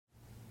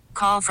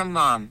call from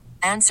mom.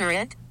 Answer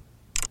it.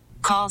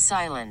 Call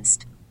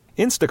silenced.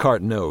 Instacart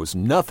knows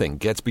nothing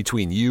gets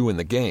between you and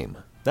the game.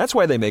 That's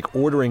why they make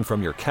ordering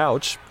from your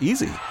couch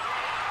easy.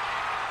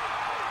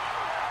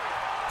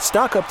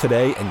 Stock up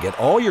today and get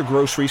all your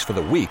groceries for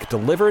the week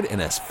delivered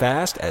in as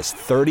fast as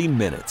 30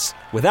 minutes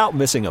without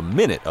missing a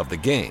minute of the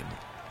game.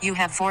 You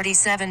have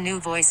 47 new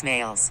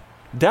voicemails.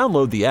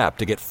 Download the app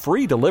to get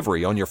free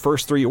delivery on your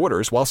first 3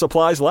 orders while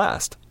supplies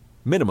last.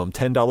 Minimum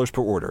 $10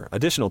 per order.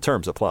 Additional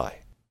terms apply.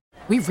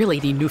 We really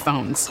need new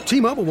phones.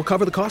 T-Mobile will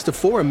cover the cost of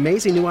 4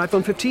 amazing new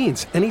iPhone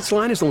 15s, and each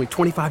line is only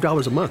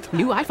 $25 a month.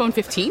 New iPhone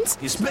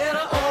 15s? It's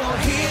better over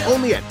here.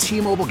 Only at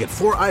T-Mobile, get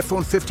 4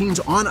 iPhone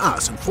 15s on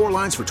us and 4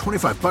 lines for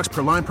 $25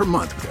 per line per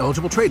month with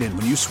eligible trade-in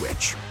when you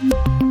switch.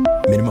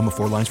 Minimum of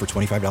 4 lines for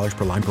 $25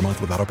 per line per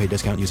month with autopay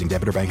discount using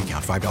debit or bank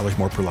account. $5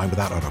 more per line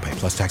without autopay,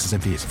 plus taxes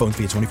and fees. Phone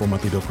fee at 24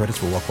 monthly bill credits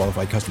for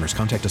well-qualified customers.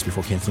 Contact us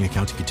before canceling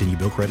account to continue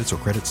bill credits or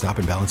credit stop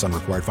and balance on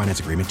required finance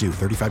agreement due.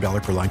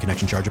 $35 per line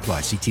connection charge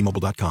applies. See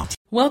T-Mobile.com.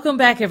 Welcome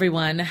back,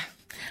 everyone.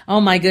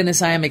 Oh, my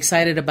goodness, I am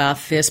excited about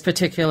this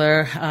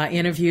particular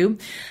interview.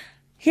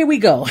 Here we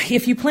go.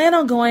 If you plan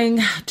on going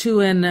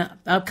to an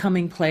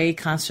upcoming play,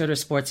 concert, or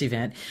sports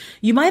event,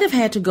 you might have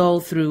had to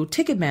go through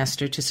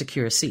Ticketmaster to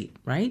secure a seat,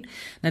 right?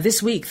 Now,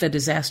 this week, the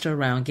disaster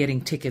around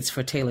getting tickets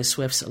for Taylor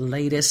Swift's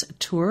latest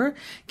tour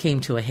came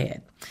to a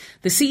head.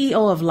 The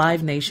CEO of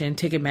Live Nation,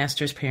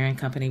 Ticketmaster's parent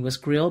company, was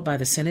grilled by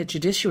the Senate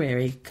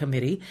Judiciary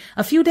Committee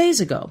a few days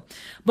ago.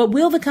 But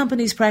will the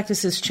company's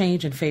practices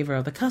change in favor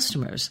of the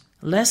customers?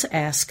 Let's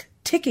ask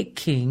Ticket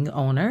King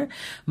owner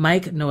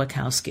Mike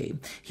Nowakowski.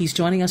 He's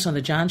joining us on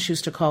the John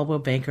Schuster Coldwell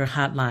Banker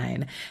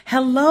Hotline.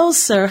 Hello,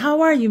 sir.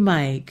 How are you,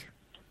 Mike?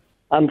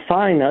 I'm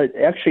fine.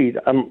 Actually,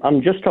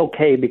 I'm just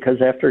okay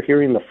because after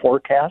hearing the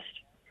forecast,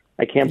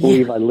 I can't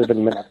believe I live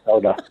in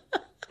Minnesota.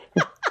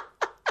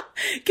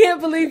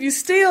 Can't believe you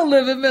still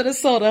live in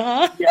Minnesota,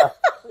 huh?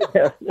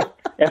 Yeah.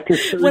 After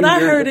when I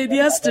heard it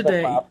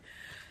yesterday.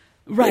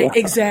 Right,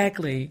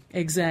 exactly.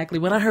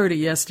 When I heard it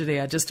yesterday,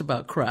 I just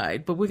about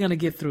cried, but we're going to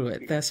get through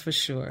it, that's for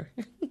sure.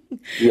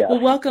 Yeah. Well,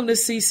 welcome to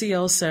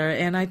CCO, sir.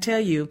 And I tell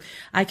you,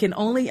 I can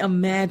only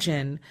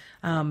imagine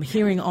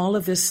hearing all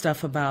of this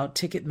stuff about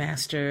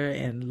Ticketmaster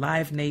and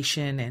Live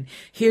Nation, and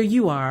here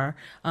you are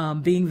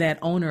being that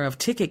owner of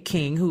Ticket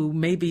King who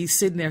may be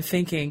sitting there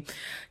thinking,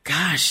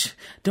 gosh,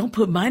 don't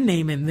put my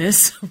name in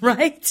this,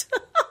 right?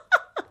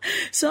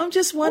 So I'm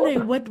just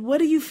wondering, what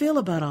do you feel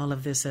about all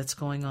of this that's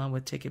going on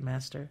with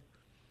Ticketmaster?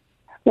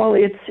 Well,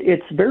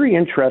 it's very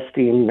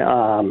interesting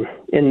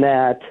in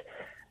that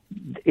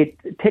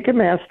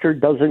Ticketmaster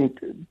doesn't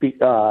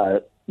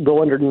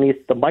go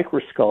underneath the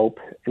microscope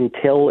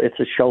until it's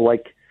a show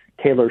like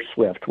Taylor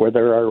Swift, where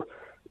there are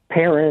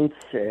parents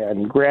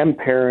and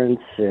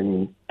grandparents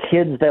and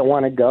kids that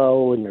want to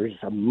go, and there's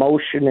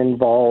emotion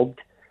involved.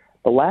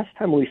 The last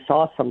time we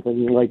saw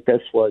something like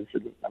this was,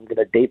 and I'm going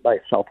to date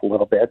myself a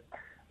little bit,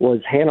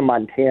 was Hannah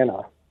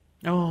Montana.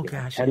 Oh,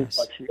 gosh, 10 yes.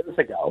 plus years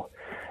ago.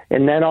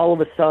 And then all of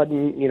a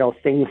sudden,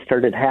 things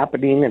started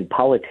happening and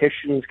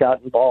politicians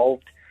got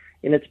involved.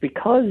 And it's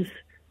because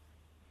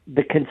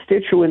the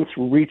constituents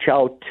reach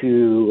out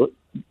to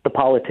the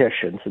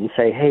politicians and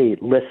say, hey,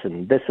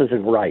 listen, this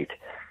isn't right.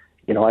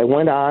 I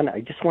went on,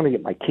 I just want to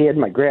get my kid,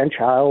 my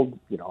grandchild,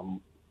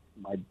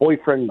 my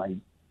boyfriend, my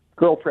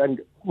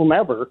girlfriend,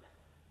 whomever,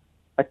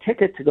 a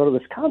ticket to go to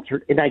this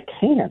concert, and I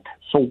can't.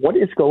 So what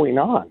is going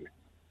on?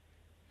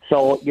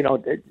 So,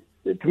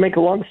 to make a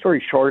long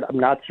story short, I'm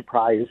not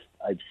surprised.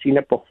 I've seen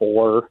it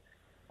before.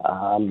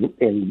 And,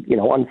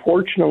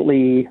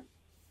 unfortunately,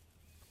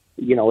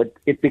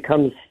 it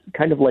becomes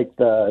kind of like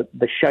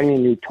the shiny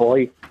new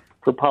toy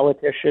for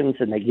politicians,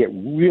 and they get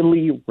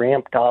really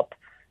ramped up,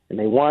 and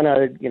they want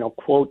to,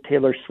 quote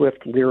Taylor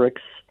Swift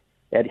lyrics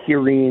at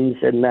hearings,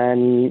 and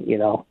then,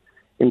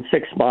 in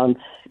 6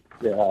 months,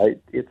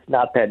 it's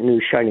not that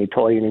new shiny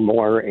toy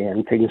anymore,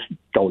 and things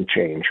don't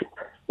change,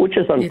 which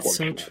is unfortunate. It's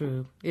so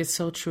true. It's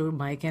so true,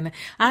 Mike. And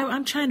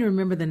I'm trying to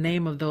remember the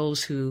name of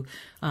those who,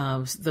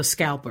 the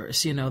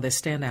scalpers, that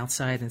stand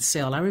outside and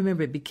sell. I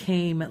remember it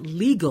became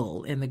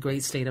legal in the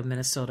great state of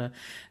Minnesota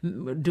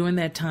during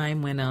that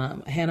time when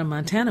Hannah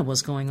Montana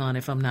was going on,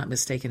 if I'm not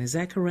mistaken. Is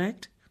that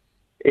correct?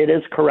 It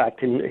is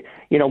correct. And,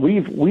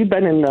 we've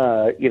been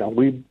in,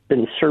 we've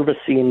been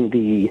servicing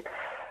the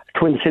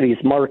Twin Cities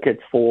market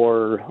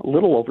for a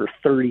little over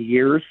 30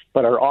 years,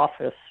 but our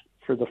office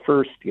for the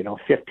first,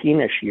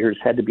 15-ish years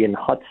had to be in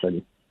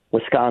Hudson,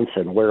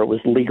 Wisconsin, where it was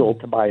legal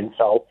to buy and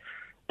sell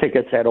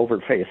tickets at over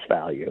face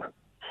value.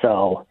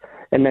 So,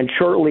 and then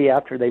shortly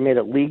after they made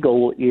it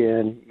legal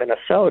in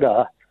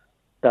Minnesota,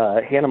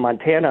 the Hannah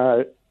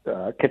Montana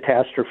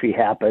catastrophe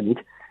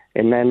happened,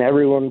 and then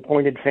everyone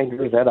pointed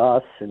fingers at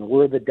us, and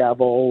we're the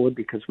devil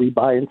because we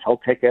buy and sell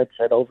tickets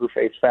at over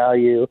face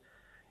value.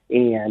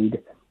 And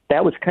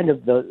that was kind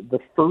of the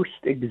first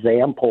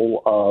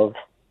example of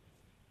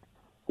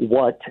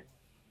what,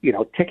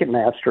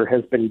 Ticketmaster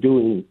has been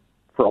doing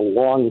for a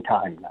long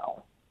time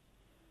now.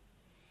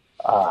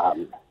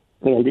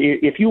 And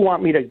if you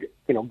want me to,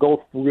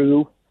 go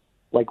through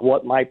like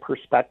what my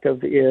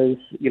perspective is,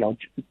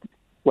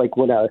 like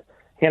when a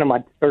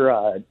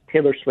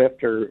Taylor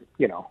Swift or,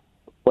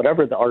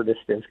 whatever the artist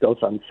is goes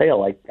on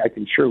sale, I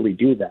can surely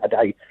do that.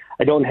 I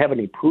don't have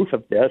any proof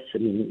of this,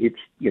 and it's,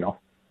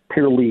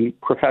 purely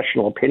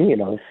professional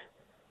opinion of,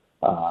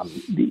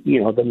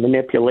 the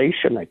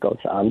manipulation that goes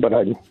on, but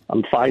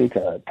I'm fine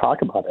to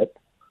talk about it.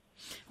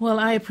 Well,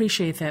 I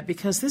appreciate that,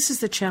 because this is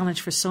the challenge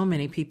for so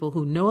many people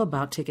who know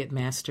about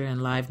Ticketmaster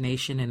and Live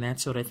Nation and that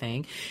sort of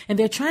thing. And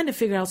they're trying to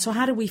figure out, so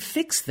how do we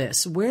fix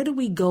this? Where do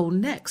we go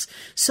next?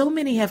 So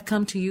many have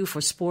come to you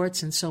for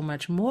sports and so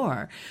much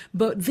more.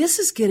 But this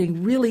is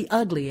getting really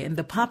ugly, and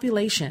the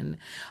population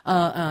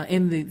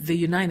in the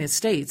United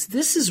States,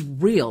 this is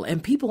real.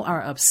 And people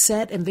are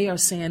upset, and they are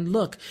saying,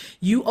 look,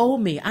 you owe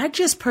me. I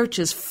just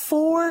purchased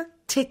 4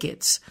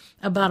 tickets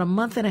about a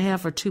month and a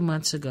half or 2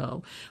 months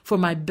ago for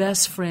my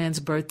best friend's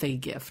birthday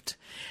gift.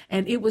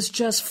 And it was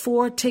just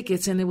 4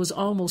 tickets, and it was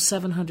almost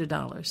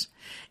 $700.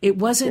 It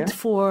wasn't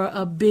for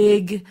a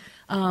big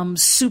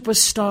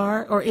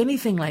superstar or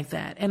anything like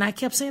that. And I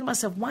kept saying to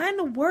myself, why in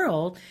the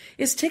world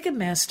is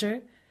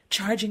Ticketmaster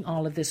charging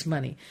all of this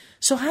money?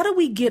 So how do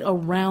we get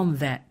around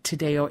that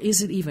today? Or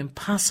is it even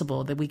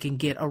possible that we can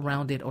get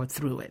around it or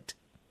through it?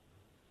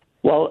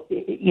 Well,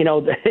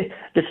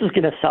 this is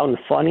going to sound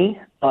funny,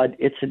 but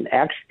it's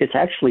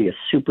actually a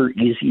super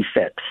easy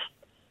fix.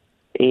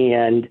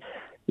 And,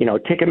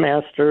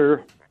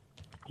 Ticketmaster,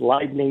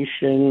 Live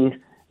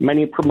Nation,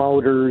 many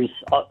promoters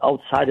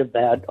outside of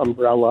that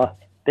umbrella,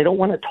 they don't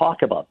want to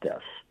talk about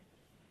this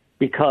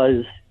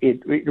because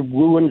it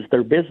ruins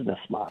their business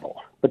model.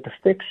 But the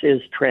fix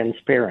is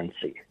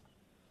transparency.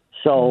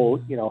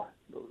 So,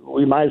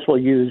 we might as well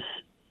use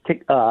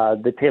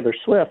the Taylor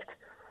Swift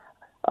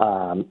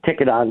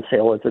ticket on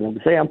sale as an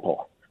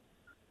example.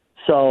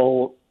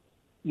 So,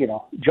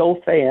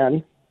 Joe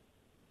Fan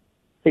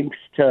thinks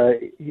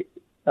to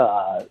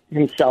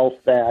himself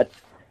that,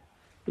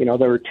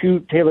 there are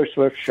 2 Taylor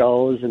Swift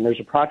shows and there's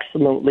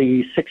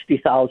approximately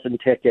 60,000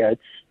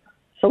 tickets.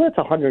 So that's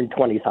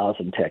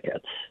 120,000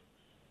 tickets.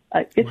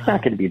 It's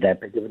not going to be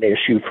that big of an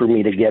issue for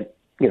me to get,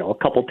 a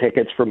couple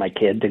tickets for my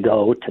kid to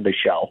go to the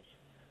show.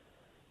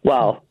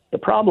 Well, the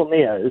problem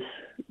is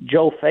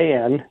Joe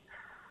Fan,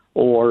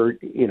 or,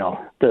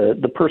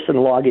 the person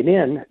logging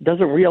in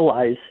doesn't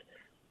realize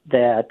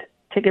that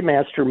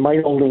Ticketmaster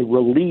might only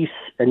release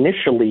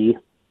initially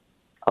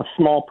a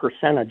small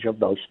percentage of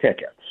those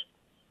tickets.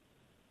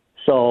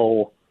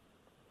 So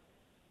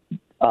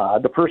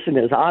the person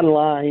is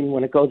online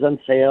when it goes on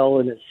sale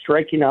and is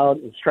striking out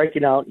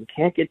and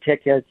can't get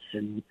tickets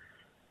and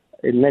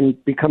then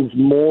becomes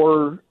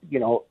more,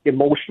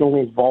 emotionally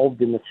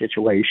involved in the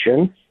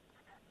situation.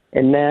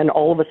 And then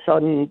all of a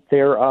sudden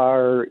there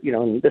are,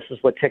 and this is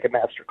what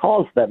Ticketmaster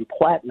calls them,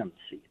 platinum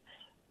seats,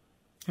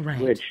 right,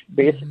 which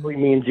basically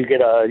means you get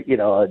a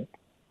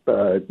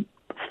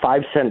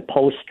 5-cent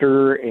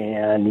poster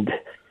and,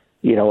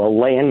 a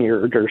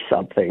lanyard or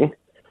something.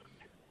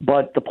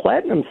 But the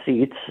platinum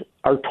seats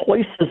are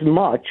twice as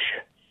much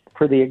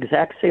for the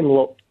exact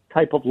same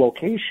type of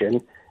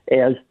location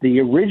as the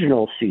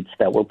original seats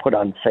that were put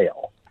on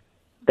sale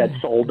that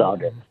sold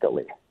out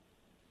instantly.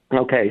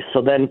 Okay,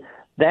 so then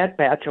that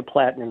batch of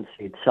platinum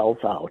seats sells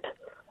out.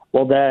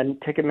 Well, then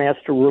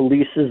Ticketmaster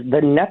releases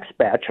the next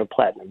batch of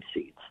platinum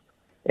seats,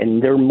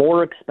 and they're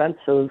more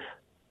expensive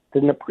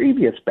than the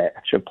previous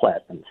batch of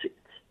platinum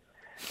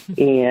seats.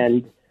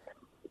 And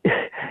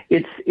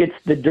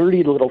it's the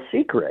dirty little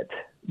secret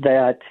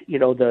that,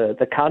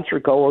 the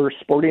concert goer,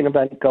 sporting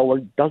event goer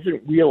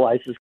doesn't realize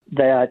is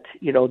that,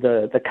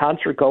 the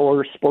concert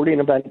goer, sporting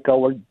event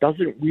goer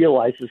doesn't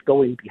realize is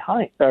going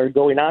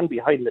on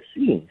behind the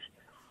scenes.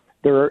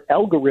 There are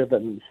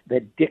algorithms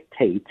that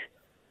dictate,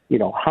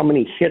 how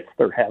many hits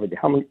they're having,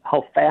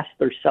 how fast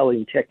they're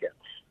selling tickets.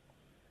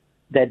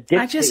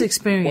 I just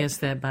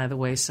experienced that, by the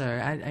way, sir.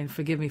 And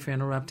forgive me for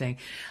interrupting.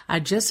 I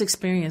just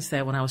experienced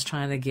that when I was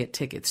trying to get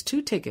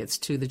 2 tickets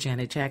to the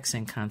Janet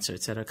Jackson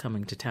concerts that are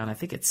coming to town. I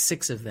think it's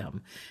 6 of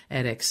them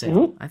at XL.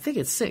 Mm-hmm. I think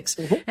it's 6.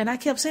 Mm-hmm. And I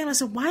kept saying, I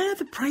said, why are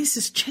the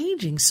prices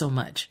changing so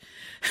much?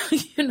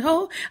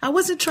 I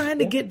wasn't trying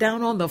to get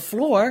down on the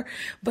floor,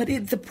 but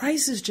the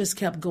prices just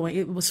kept going.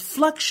 It was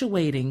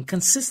fluctuating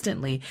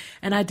consistently,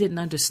 and I didn't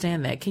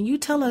understand that. Can you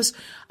tell us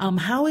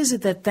how is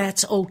it that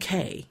that's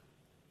okay?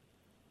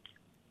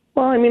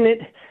 Well, I mean,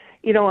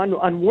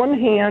 on one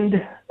hand,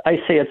 I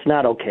say it's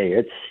not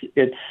okay.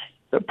 It's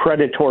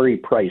predatory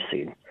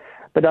pricing.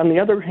 But on the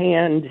other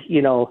hand,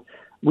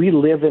 we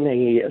live in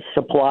a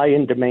supply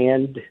and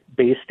demand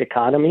based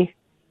economy.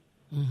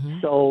 Mm-hmm.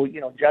 So,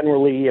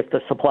 generally, if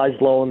the supply is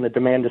low and the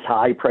demand is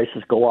high,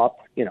 prices go up.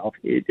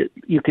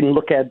 You can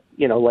look at,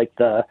 like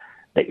the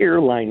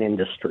airline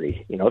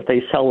industry. If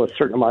they sell a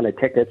certain amount of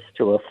tickets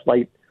to a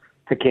flight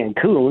to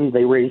Cancun,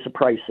 they raise the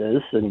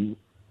prices and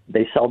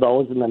they sell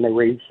those, and then they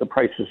raise the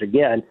prices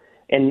again.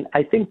 And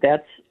I think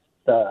that's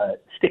the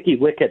sticky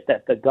wicket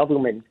that the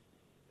government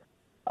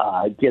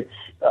gets,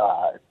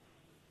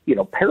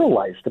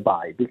 paralyzed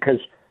by. Because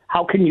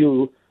how can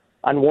you,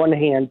 on one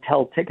hand,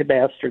 tell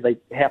Ticketmaster they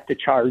have to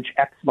charge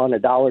X amount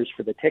of dollars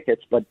for the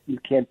tickets, but you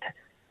can't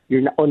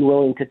You're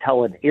unwilling to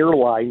tell an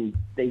airline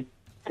they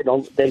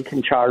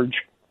can charge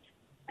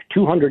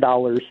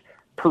 $200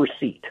 per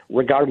seat,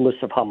 regardless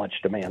of how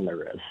much demand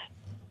there is.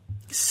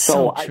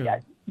 So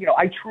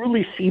I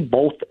truly see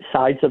both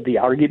sides of the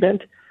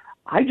argument.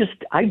 I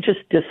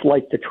just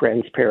dislike the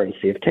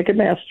transparency. If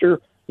Ticketmaster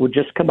would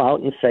just come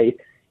out and say,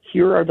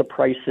 here are the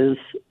prices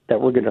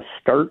that we're going to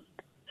start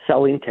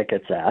selling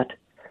tickets at,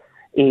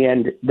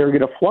 and they're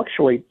going to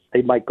fluctuate.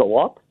 They might go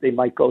up, they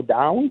might go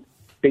down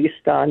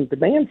based on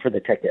demand for the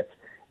tickets.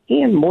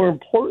 And more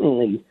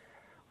importantly,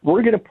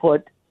 we're going to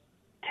put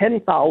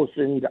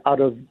 10,000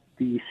 out of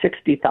the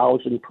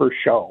 60,000 per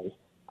show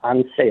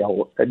on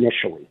sale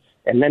initially,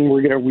 and then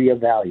we're going to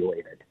reevaluate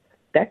it.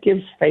 That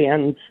gives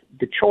fans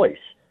the choice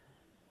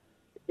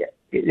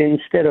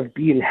instead of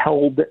being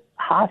held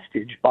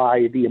hostage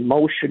by the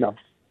emotion of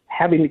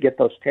having to get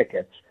those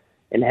tickets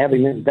and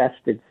having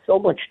invested so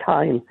much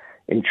time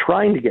in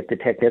trying to get the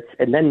tickets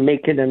and then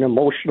making an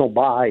emotional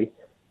buy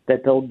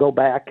that they'll go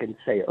back and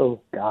say,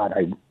 oh, God,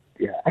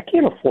 I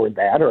can't afford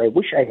that, or I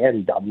wish I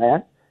hadn't done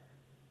that.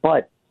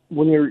 But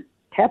when you're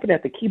tapping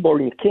at the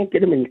keyboard and you can't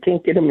get them and you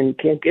can't get them and you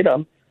can't get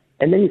them,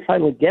 and then you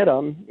finally get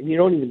them and you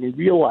don't even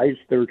realize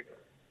they're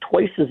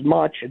twice as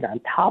much, and on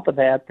top of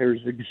that there's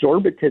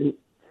exorbitant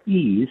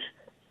fees,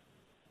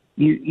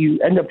 you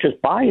end up just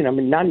buying them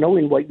and not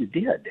knowing what you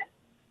did.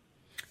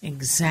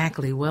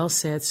 Exactly. Well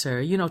said, sir.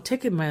 You know,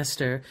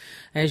 Ticketmaster,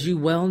 as you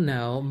well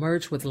know,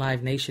 merged with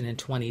Live Nation in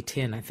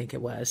 2010, I think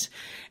it was.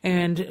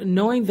 And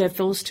knowing that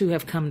those two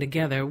have come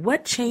together,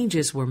 what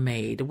changes were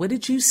made? What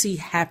did you see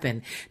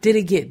happen? Did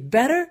it get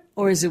better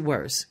or is it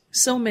worse?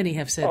 So many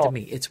have said to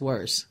me, it's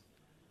worse.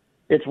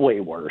 It's way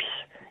worse.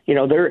 You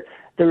know,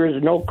 there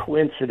is no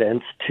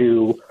coincidence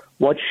to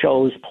what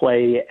shows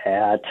play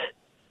at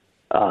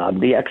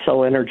the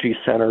Xcel Energy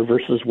Center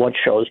versus what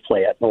shows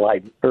play at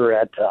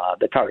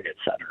the Target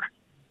Center.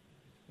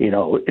 You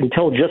know,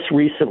 until just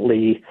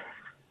recently,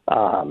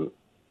 the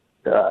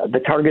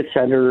Target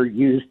Center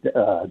used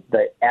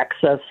the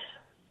Access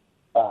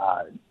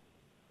on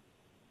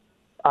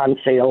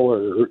sale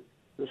or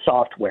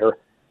software,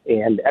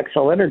 and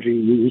Xcel Energy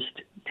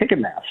used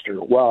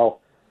Ticketmaster.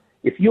 Well,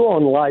 if you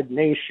own Live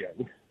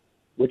Nation,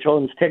 which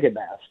owns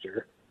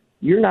Ticketmaster,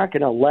 you're not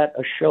going to let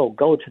a show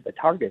go to the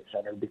Target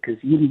Center because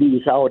you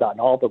lose out on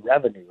all the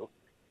revenue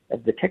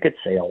of the ticket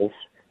sales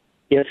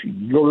if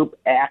your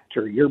act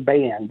or your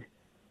band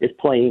is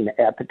playing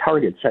at the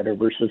Target Center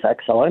versus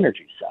Xcel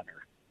Energy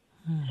Center.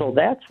 So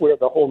that's where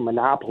the whole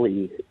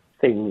monopoly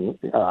thing,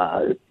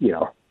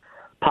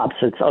 pops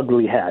its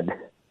ugly head.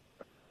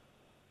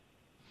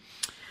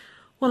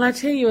 Well, I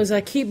tell you, as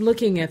I keep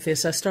looking at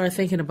this, I start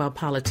thinking about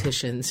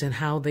politicians and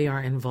how they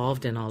are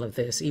involved in all of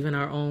this. Even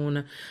our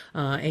own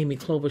Amy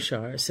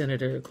Klobuchar,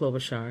 Senator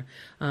Klobuchar,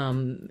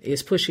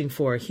 is pushing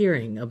for a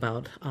hearing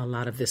about a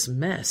lot of this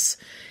mess.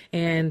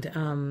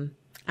 And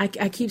I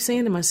keep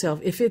saying to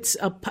myself, if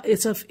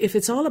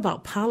it's all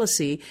about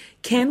policy,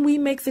 can we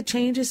make the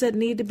changes that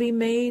need to be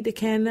made?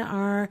 Can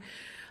our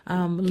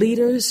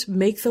leaders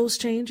make those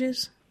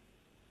changes?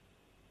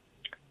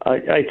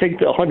 I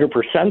think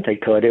 100% they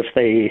could if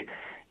they.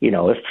 You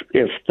know,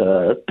 if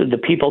the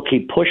people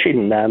keep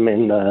pushing them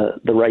in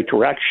the right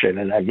direction,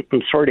 and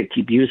I'm sort of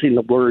keep using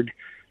the word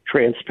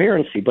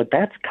transparency, but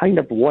that's kind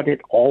of what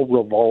it all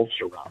revolves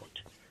around.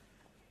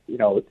 You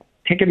know,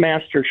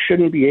 Ticketmaster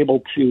shouldn't be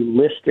able to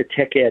list a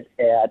ticket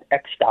at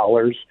X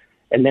dollars,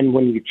 and then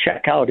when you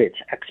check out, it's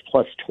X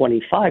plus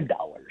 $25.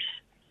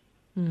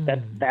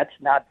 That's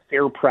not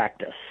fair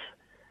practice.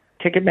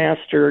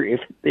 Ticketmaster,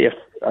 if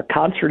a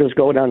concert is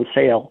going on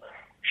sale,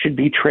 should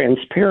be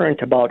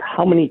transparent about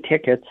how many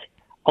tickets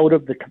out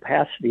of the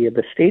capacity of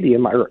the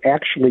stadium are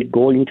actually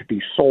going to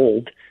be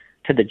sold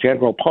to the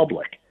general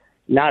public,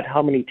 not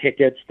how many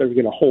tickets they're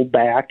going to hold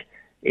back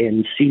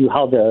and see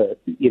how the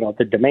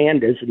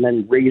demand is and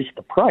then raise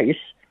the price.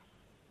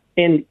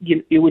 And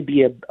it would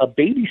be a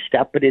baby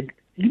step, but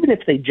even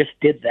if they just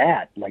did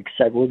that, like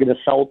said, we're going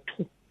to sell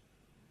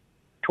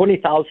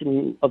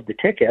 20,000 of the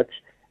tickets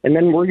and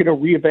then we're going to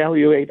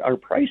reevaluate our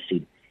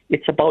pricing.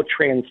 It's about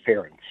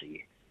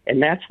transparency. And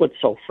that's what's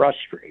so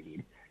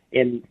frustrating.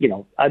 And, you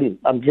know, I'm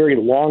very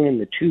long in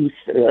the tooth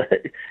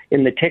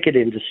in the ticket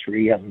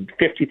industry. I'm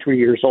 53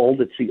 years old.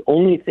 It's the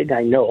only thing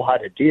I know how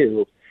to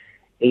do.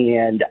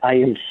 And I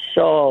am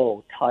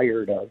so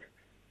tired of,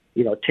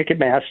 you know,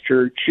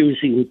 Ticketmaster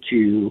choosing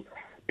to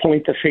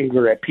point the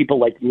finger at people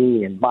like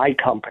me and my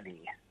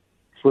company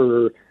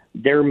for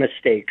their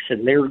mistakes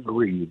and their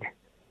greed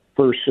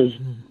versus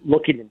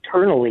looking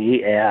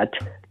internally at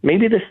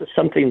maybe this is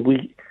something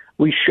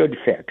we should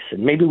fix,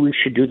 and maybe we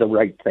should do the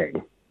right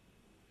thing.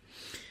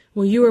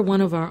 Well, you are one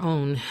of our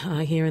own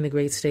here in the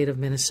great state of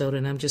Minnesota,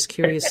 and I'm just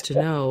curious to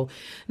know.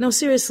 No,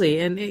 seriously,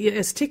 and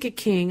as Ticket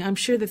King, I'm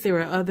sure that there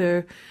are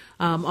other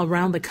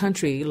around the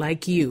country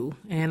like you,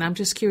 and I'm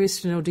just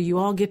curious to know, do you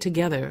all get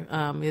together?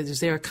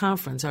 Is there a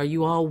conference? Are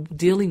you all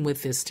dealing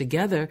with this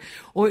together,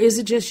 or is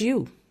it just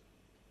you?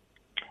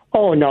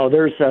 Oh, no,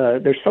 there's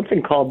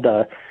something called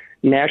the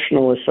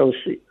National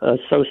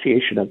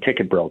Association of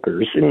Ticket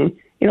Brokers, and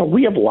you know,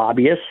 we have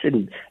lobbyists,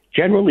 and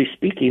generally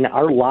speaking,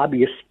 our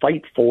lobbyists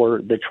fight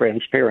for the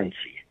transparency.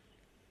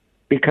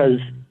 Because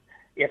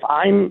if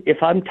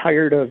I'm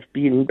tired of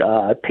being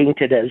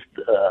painted as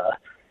the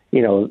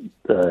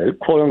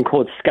quote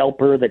unquote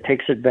scalper that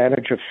takes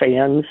advantage of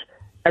fans,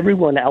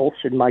 everyone else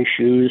in my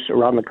shoes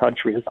around the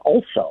country is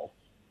also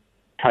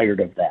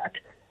tired of that.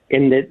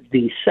 And that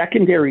the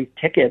secondary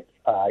ticket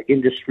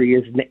industry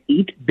is an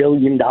 $8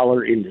 billion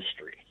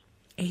industry.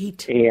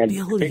 $8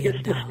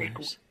 billion.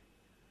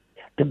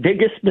 The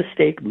biggest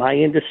mistake my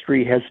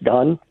industry has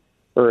done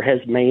or has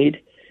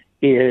made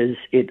is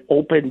it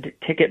opened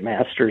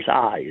Ticketmaster's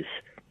eyes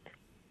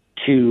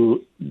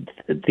to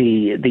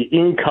the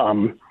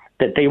income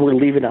that they were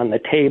leaving on the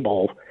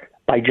table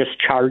by just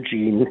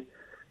charging,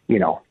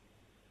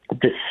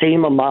 the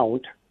same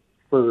amount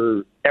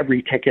for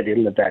every ticket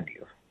in the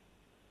venue.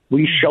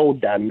 We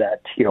showed them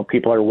that,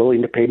 people are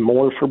willing to pay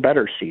more for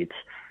better seats.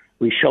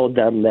 We showed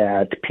them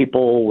that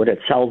people, when it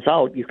sells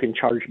out, you can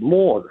charge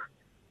more.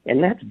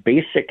 And that's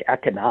basic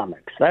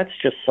economics. That's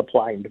just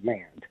supply and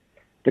demand.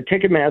 The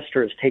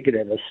Ticketmaster has taken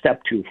it a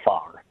step too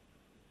far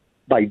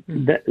by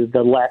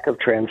the lack of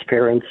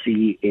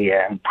transparency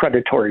and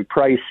predatory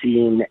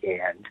pricing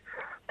and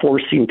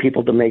forcing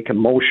people to make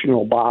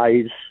emotional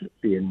buys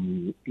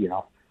in,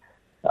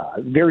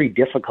 very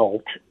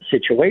difficult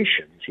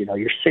situations.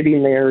 You're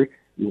sitting there,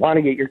 you want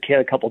to get your kid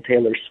a couple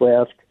Taylor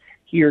Swift.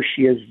 He or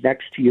she is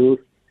next to you.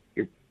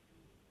 You're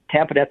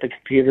tapping at the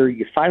computer.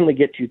 You finally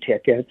get 2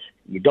 tickets.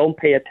 You don't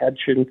pay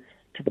attention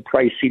to the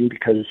pricing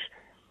because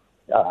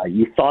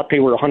you thought they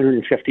were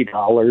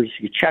 $150.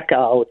 You check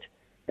out,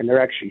 and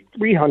they're actually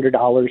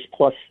 $300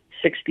 plus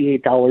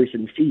 $68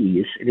 in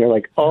fees. And you're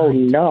like, oh,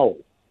 no,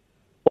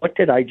 what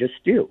did I just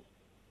do?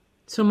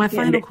 So my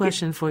final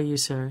question for you,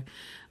 sir,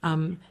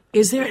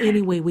 is there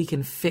any way we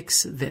can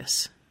fix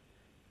this?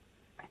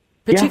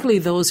 Particularly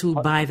those who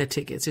buy the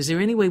tickets. Is there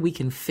any way we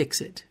can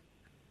fix it?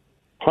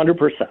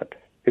 100%.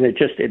 And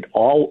it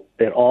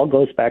all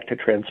goes back to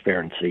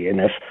transparency. And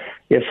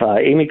if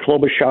Amy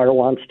Klobuchar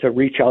wants to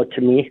reach out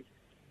to me,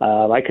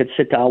 I could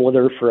sit down with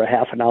her for a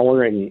half an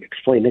hour and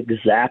explain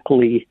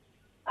exactly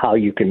how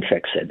you can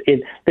fix it.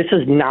 This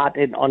is not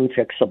an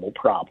unfixable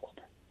problem.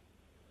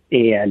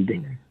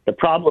 And the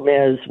problem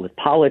is with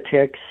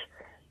politics,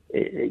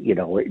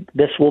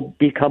 this will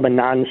become a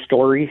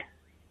non-story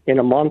in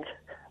a month.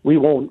 We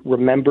won't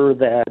remember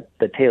the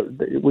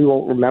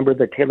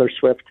Taylor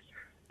Swift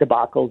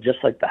debacle, just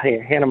like the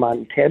Hannah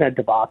Montana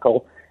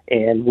debacle,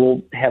 and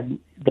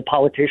the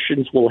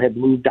politicians will have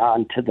moved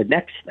on to the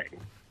next thing.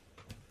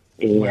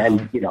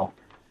 And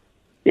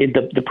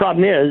the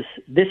problem is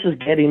this is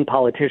getting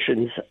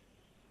politicians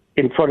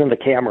in front of the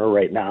camera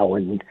right now,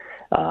 and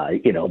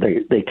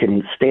they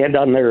can stand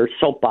on their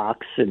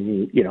soapbox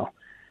and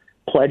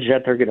pledge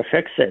that they're going to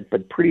fix it,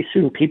 but pretty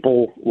soon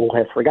people will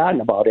have forgotten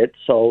about it.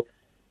 So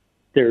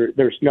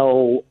there's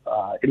no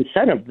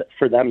incentive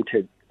for them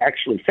to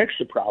actually fix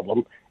the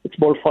problem. It's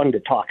more fun to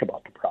talk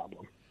about the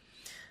problem.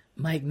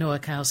 Mike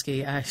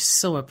Nowakowski, I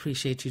so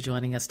appreciate you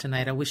joining us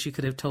tonight. I wish you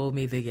could have told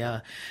me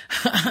the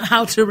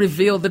how to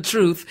reveal the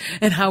truth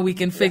and how we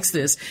can fix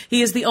this.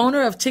 He is the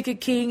owner of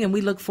Ticket King, and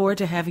we look forward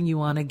to having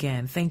you on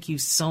again. Thank you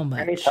so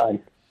much.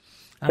 Anytime.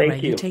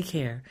 Thank you. You take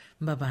care.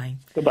 Bye-bye.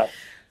 Goodbye.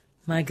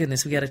 My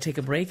goodness, we got to take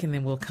a break, and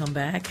then we'll come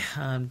back,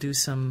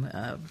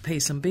 pay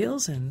some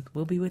bills, and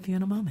we'll be with you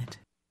in a moment.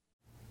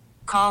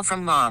 Call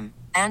from mom.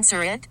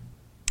 Answer it.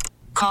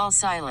 Call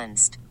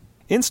silenced.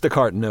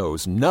 Instacart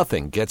knows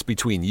nothing gets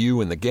between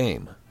you and the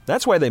game.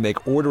 That's why they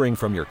make ordering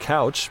from your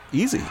couch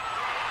easy.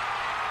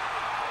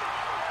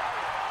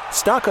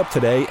 Stock up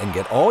today and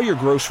get all your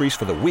groceries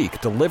for the week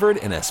delivered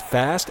in as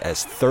fast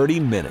as 30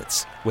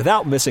 minutes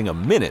without missing a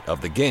minute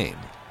of the game.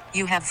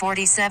 You have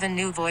 47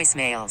 new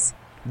voicemails.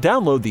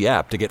 Download the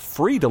app to get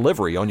free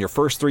delivery on your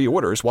first 3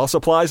 orders while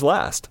supplies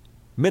last.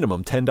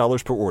 Minimum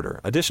 $10 per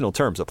order. Additional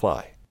terms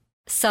apply.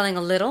 Selling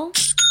a little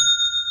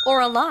or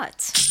a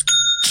lot?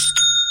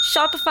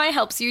 Shopify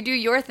helps you do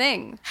your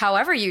thing,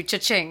 however you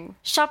cha-ching.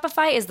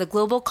 Shopify is the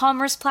global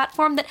commerce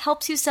platform that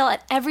helps you sell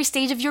at every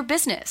stage of your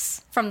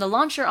business. From the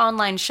launch your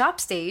online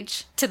shop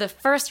stage, to the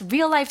first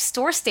real-life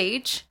store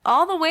stage,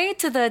 all the way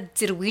to the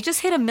did we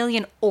just hit 1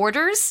 million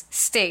orders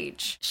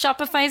stage.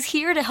 Shopify's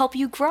here to help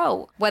you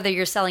grow. Whether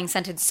you're selling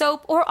scented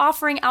soap or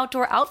offering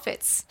outdoor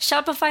outfits,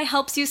 Shopify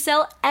helps you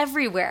sell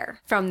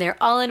everywhere. From their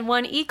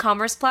all-in-one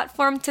e-commerce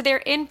platform to their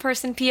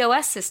in-person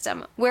POS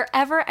system,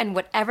 wherever and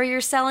whatever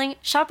you're selling,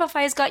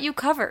 Shopify's got you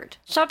covered.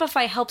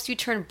 Shopify helps you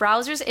turn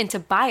browsers into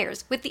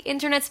buyers with the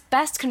internet's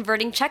best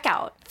converting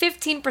checkout.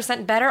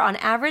 15% better on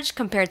average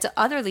compared to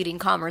other leading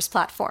commerce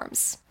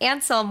platforms.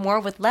 And sell more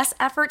with less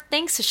effort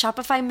thanks to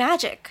Shopify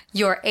Magic,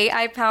 your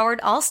AI-powered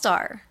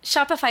all-star.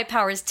 Shopify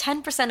powers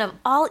 10% of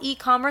all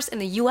e-commerce in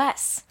the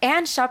U.S.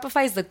 And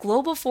Shopify is the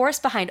global force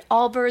behind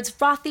Allbirds,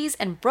 Rothy's,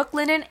 and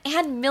Brooklinen,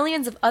 and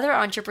millions of other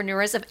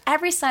entrepreneurs of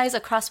every size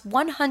across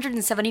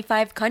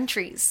 175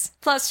 countries.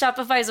 Plus,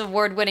 Shopify's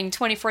award-winning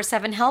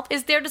 24/7 help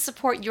is there there to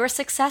support your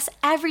success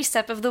every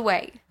step of the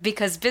way.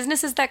 Because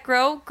businesses that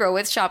grow, grow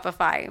with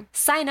Shopify.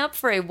 Sign up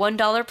for a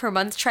 $1 per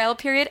month trial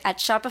period at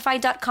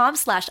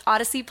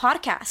shopify.com/Odyssey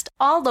Podcast,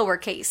 all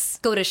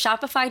lowercase. Go to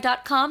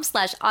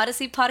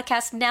shopify.com/Odyssey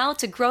Podcast now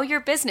to grow your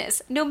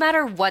business, no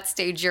matter what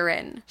stage you're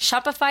in.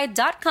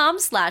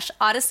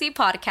 Shopify.com/Odyssey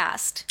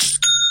Podcast.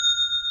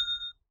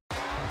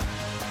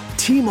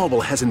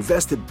 T-Mobile has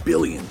invested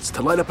billions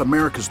to light up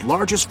America's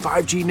largest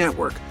 5G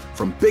network,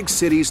 from big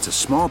cities to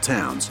small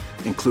towns,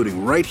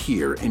 including right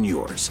here in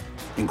yours.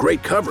 And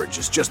great coverage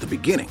is just the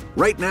beginning.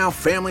 Right now,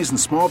 families and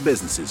small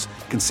businesses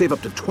can save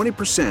up to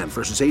 20%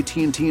 versus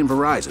AT&T and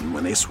Verizon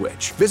when they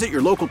switch. Visit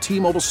your local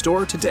T-Mobile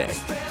store today.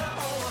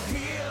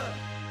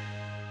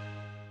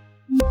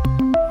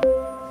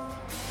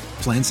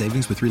 Plan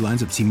savings with 3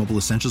 lines of T-Mobile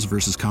Essentials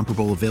versus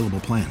comparable available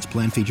plans.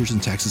 Plan features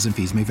and taxes and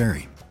fees may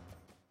vary.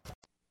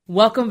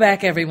 Welcome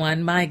back,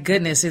 everyone. My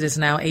goodness, it is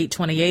now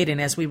 8:28,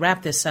 and as we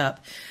wrap this up,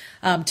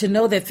 to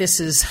know that this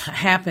is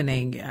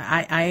happening,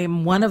 I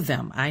am one of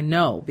them. I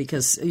know,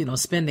 because,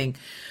 spending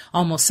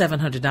almost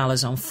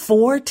 $700 on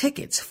 4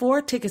 tickets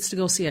to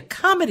go see a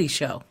comedy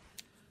show.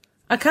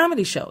 A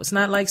comedy show. It's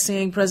not like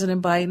seeing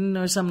President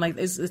Biden or something like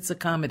this. It's a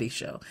comedy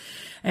show.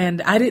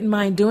 And I didn't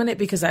mind doing it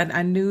because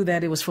I knew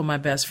that it was for my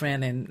best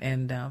friend,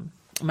 and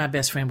my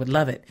best friend would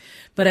love it.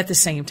 But at the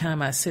same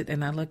time, I sit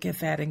and I look at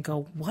that and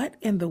go, what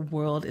in the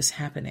world is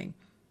happening?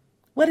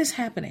 What is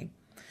happening?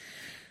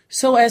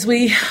 So as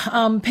we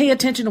pay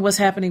attention to what's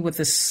happening with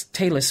this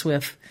Taylor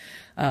Swift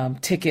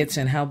tickets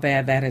and how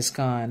bad that has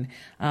gone,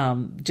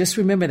 just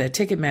remember that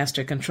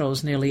Ticketmaster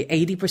controls nearly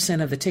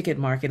 80% of the ticket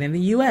market in the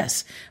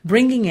U.S.,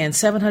 bringing in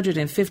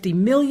 $750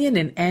 million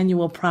in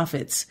annual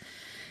profits.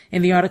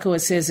 In the article,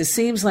 it says, it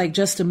seems like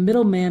just a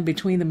middleman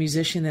between the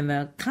musician and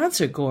the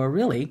concert goer,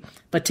 really.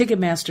 But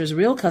Ticketmaster's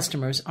real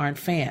customers aren't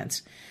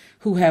fans,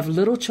 who have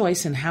little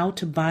choice in how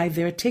to buy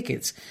their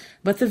tickets,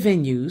 but the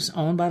venues,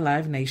 owned by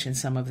Live Nation,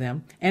 some of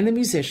them, and the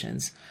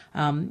musicians.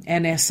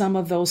 And as some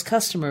of those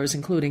customers,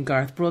 including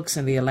Garth Brooks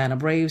and the Atlanta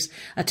Braves,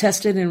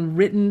 attested in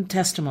written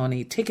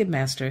testimony,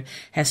 Ticketmaster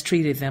has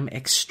treated them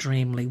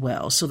extremely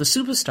well. So the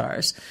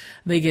superstars,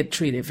 they get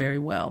treated very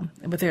well.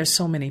 But there are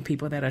so many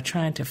people that are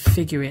trying to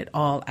figure it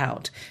all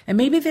out. And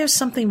maybe there's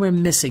something we're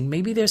missing.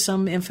 Maybe there's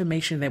some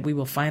information that we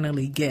will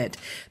finally get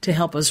to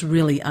help us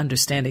really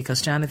understand it.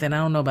 Because, Jonathan, I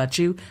don't know about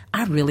you,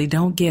 I really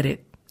don't get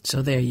it.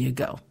 So there you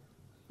go.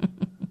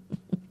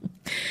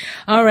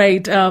 All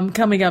right,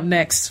 coming up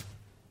next,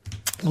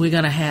 we're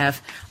going to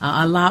have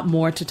a lot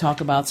more to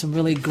talk about, some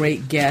really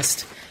great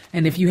guests.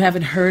 And if you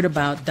haven't heard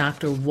about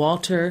Dr.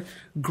 Walter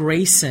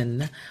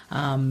Grayson,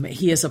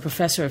 he is a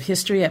professor of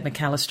history at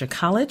Macalester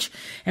College.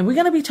 And we're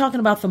going to be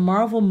talking about the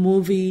Marvel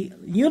movie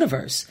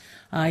universe.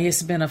 He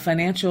has been a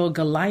financial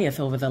Goliath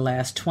over the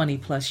last 20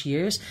 plus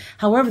years.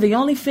 However, the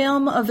only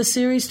film of the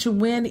series to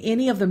win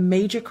any of the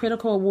major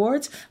critical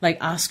awards,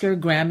 like Oscar,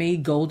 Grammy,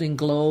 Golden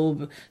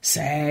Globe,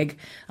 SAG,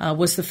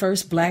 was the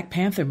first Black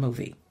Panther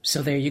movie.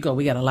 So there you go.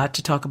 We got a lot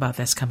to talk about.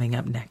 That's coming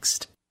up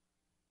next.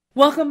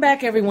 Welcome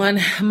back,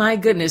 everyone. My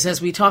goodness, as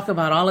we talk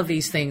about all of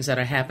these things that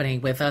are happening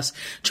with us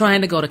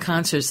trying to go to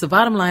concerts, the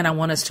bottom line I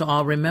want us to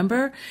all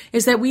remember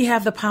is that we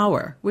have the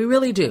power. We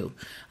really do.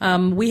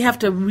 We have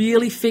to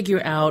really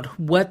figure out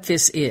what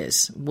this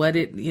is, what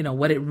it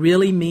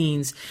really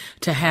means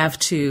to have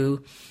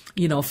to,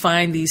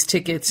 find these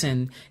tickets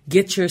and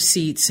get your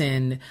seats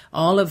and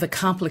all of the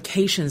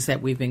complications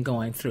that we've been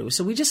going through.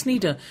 So we just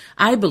need to,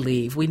 I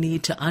believe we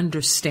need to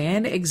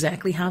understand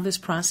exactly how this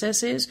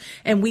process is,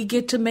 and we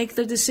get to make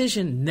the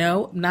decision,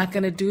 no, I'm not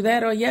going to do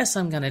that, or yes,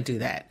 I'm going to do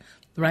that,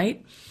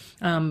 right?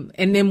 And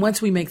then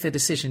once we make the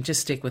decision,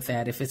 just stick with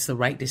that if it's the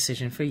right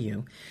decision for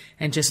you,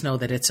 and just know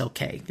that it's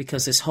okay,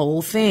 because this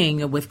whole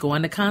thing with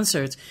going to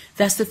concerts,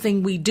 that's the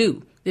thing we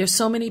do. There's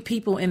so many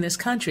people in this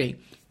country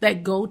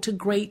that go to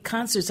great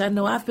concerts. I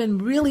know I've been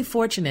really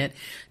fortunate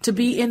to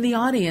be in the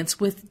audience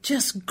with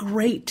just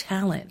great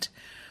talent,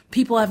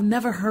 people I've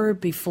never heard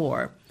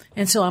before.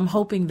 And so I'm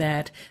hoping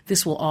that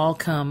this will all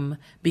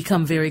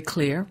become very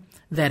clear,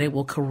 that it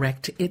will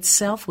correct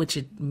itself, which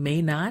it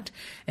may not.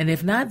 And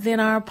if not, then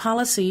our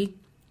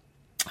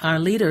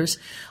leaders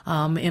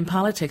in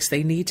politics,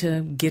 they need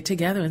to get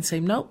together and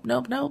say, nope,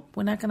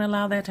 we're not going to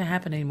allow that to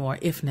happen anymore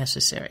if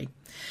necessary.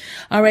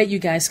 All right, you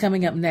guys,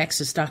 coming up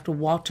next is Dr.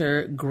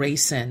 Walter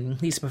Grayson.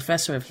 He's a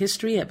professor of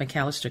history at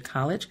Macalester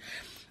College.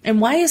 And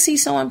why is he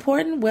so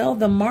important? Well,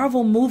 the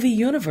Marvel movie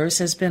universe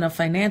has been a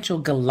financial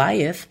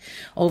Goliath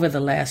over the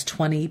last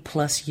 20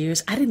 plus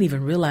years. I didn't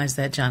even realize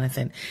that,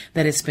 Jonathan,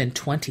 that it's been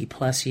 20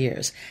 plus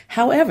years.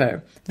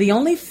 However, the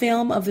only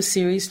film of the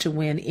series to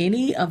win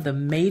any of the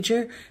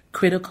major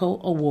critical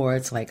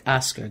awards like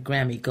Oscar,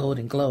 Grammy,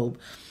 Golden Globe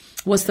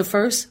was the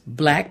first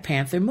Black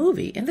Panther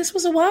movie. And this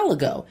was a while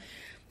ago.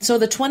 So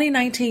the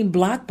 2019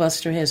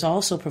 blockbuster has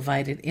also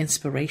provided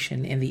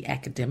inspiration in the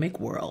academic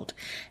world.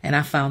 And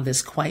I found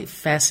this quite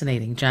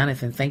fascinating.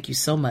 Jonathan, thank you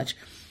so much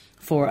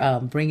for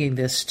bringing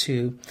this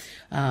to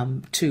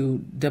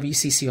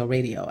WCCO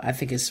Radio. I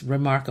think it's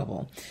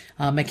remarkable.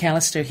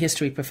 Macalester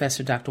history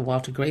professor Dr.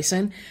 Walter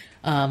Grayson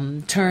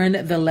turned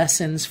the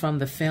lessons from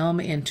the film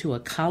into a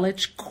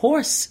college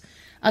course,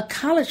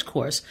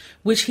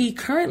 which he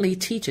currently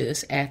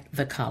teaches at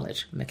the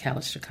college,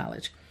 Macalester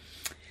College.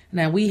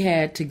 Now, we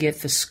had to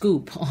get the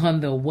scoop on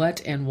the what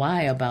and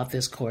why about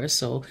this course,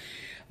 so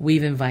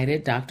we've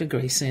invited Dr.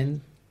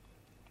 Grayson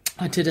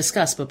to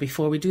discuss. But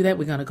before we do that,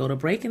 we're going to go to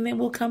break, and then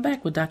we'll come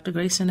back with Dr.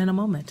 Grayson in a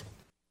moment.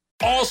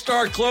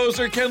 All-star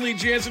closer Kenley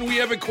Jansen, we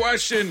have a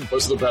question.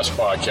 What's the best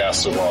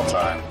podcast of all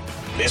time?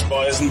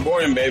 Baseball isn't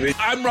boring, baby.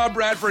 I'm Rob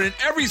Bradford, and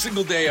every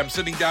single day I'm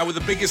sitting down with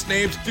the biggest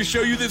names to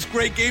show you this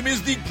great game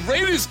is the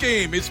greatest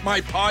game. It's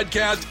my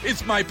podcast.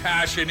 It's my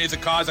passion. It's a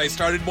cause I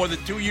started more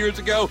than 2 years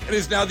ago and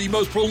is now the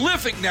most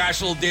prolific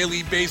national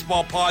daily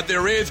baseball pod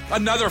there is.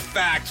 Another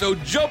fact. So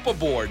jump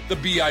aboard the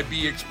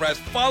BIB Express.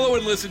 Follow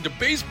and listen to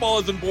Baseball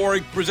Isn't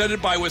Boring,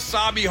 presented by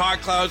Wasabi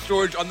Hot Cloud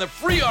Storage on the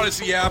free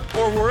Odyssey app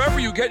or wherever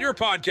you get your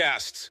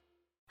podcasts.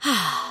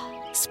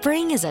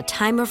 Spring is a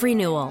time of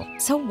renewal,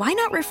 so why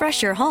not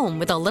refresh your home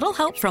with a little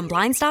help from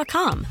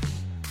Blinds.com?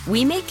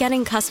 We make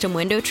getting custom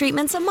window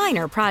treatments a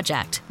minor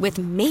project with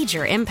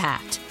major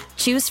impact.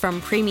 Choose from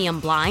premium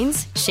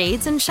blinds,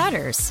 shades, and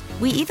shutters.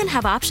 We even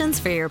have options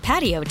for your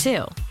patio,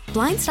 too.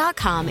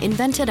 Blinds.com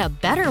invented a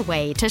better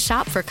way to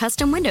shop for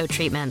custom window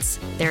treatments.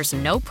 There's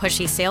no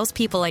pushy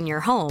salespeople in your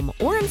home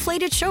or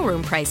inflated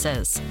showroom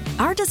prices.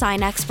 Our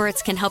design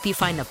experts can help you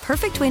find the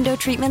perfect window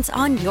treatments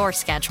on your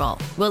schedule.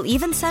 We'll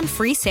even send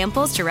free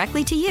samples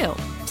directly to you.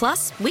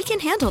 Plus, we can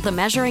handle the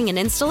measuring and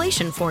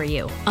installation for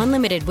you.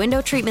 Unlimited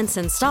window treatments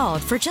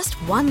installed for just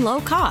one low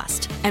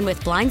cost. And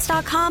with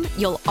Blinds.com,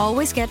 you'll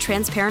always get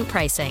transparent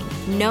pricing.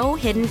 No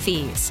hidden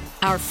fees.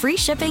 Our free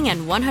shipping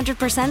and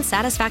 100%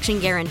 satisfaction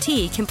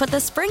guarantee can put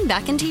the spring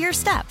back into your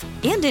step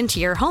and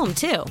into your home,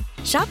 too.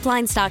 Shop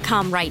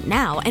Blinds.com right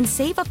now and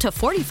save up to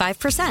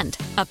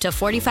 45%. Up to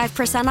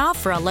 45% off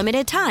for a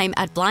limited time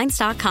at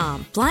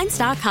Blinds.com.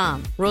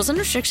 Blinds.com. Rules and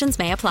restrictions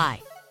may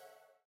apply.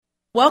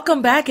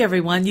 Welcome back,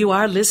 everyone. You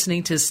are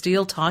listening to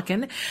Steele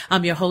Talkin'.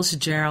 I'm your host,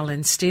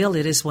 Geraldine Steele.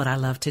 It is what I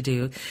love to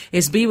do,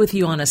 is be with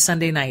you on a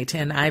Sunday night.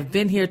 And I've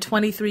been here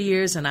 23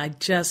 years, and I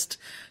just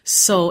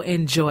so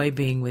enjoy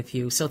being with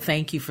you. So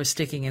thank you for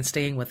sticking and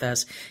staying with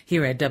us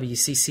here at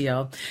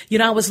WCCO. You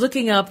know, I was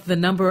looking up the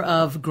number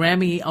of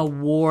Grammy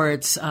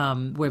Awards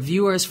where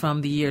viewers from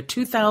the year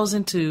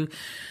 2000 to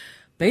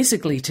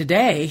basically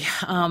today,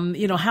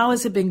 how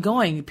has it been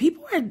going?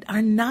 People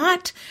are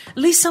not, at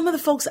least some of the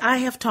folks I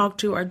have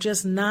talked to are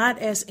just not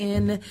as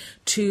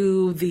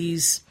into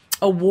these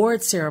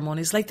award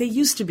ceremonies like they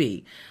used to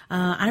be.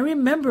 I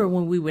remember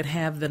when we would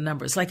have the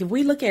numbers. Like if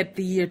we look at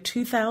the year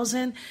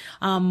 2000,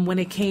 when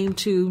it came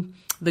to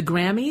the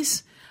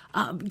Grammys,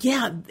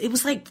 it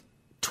was like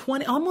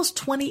almost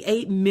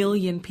 28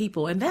 million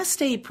people. And that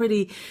stayed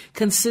pretty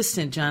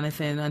consistent,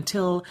 Jonathan,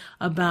 until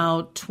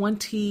about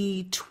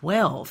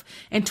 2012.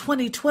 And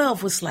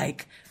 2012 was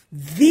like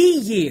the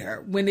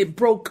year when it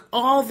broke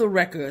all the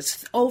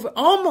records. Over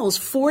almost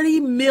 40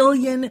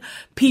 million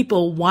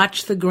people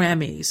watched the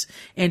Grammys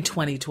in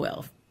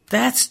 2012.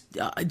 That's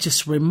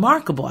just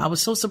remarkable. I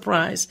was so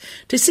surprised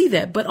to see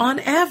that. But on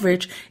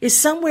average, it's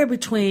somewhere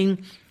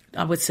between,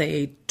 I would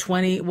say,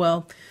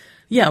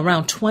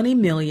 around 20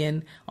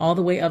 million, all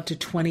the way up to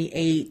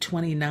 28,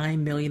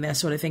 29 million, that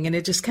sort of thing. And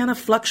it just kind of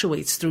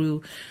fluctuates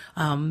through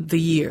the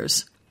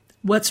years.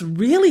 What's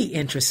really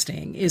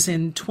interesting is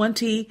in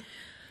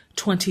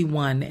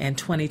 2021 and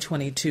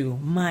 2022,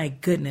 my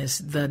goodness,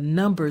 the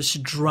numbers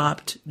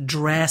dropped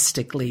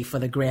drastically for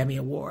the Grammy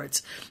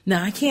Awards.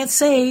 Now, I can't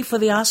say for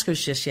the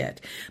Oscars just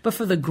yet, but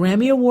for the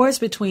Grammy Awards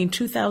between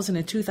 2000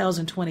 and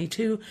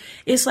 2022,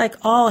 it's like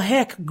all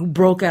heck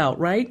broke out,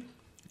 right?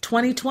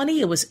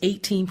 2020, it was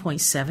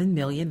 18.7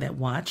 million that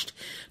watched.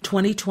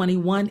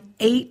 2021,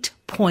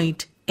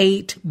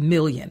 8.8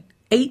 million.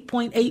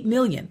 8.8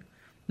 million.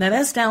 Now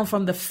that's down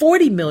from the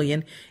 40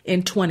 million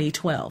in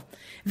 2012.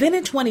 Then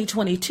in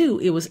 2022,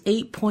 it was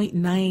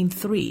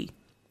 8.93.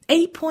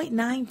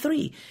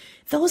 8.93.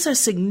 Those are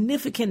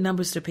significant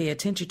numbers to pay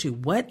attention to.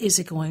 What is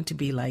it going to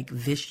be like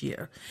this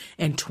year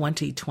in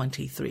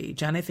 2023?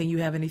 Jonathan, you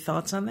have any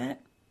thoughts on that?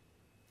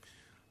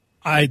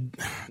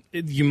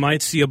 You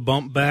might see a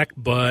bump back,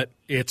 but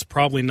it's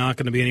probably not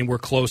going to be anywhere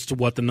close to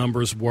what the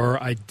numbers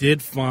were. I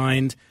did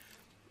find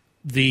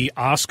the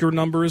Oscar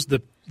numbers,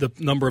 the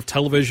number of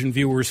television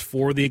viewers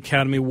for the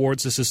Academy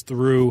Awards. This is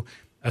through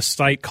a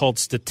site called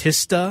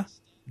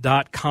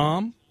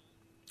Statista.com.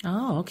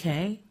 Oh,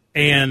 okay.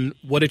 And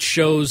what it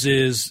shows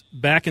is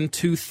back in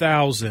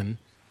 2000,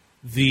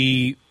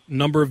 the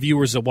number of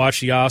viewers that watched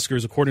the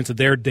Oscars, according to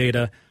their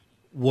data,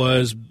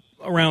 was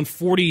around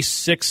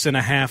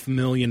 46.5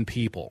 million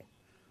people.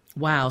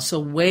 Wow, so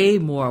way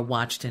more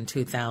watched in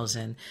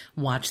 2000,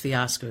 watched the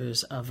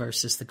Oscars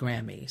versus the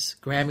Grammys.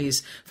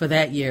 Grammys for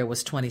that year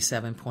was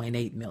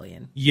 27.8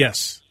 million.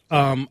 Yes.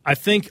 I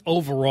think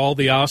overall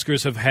the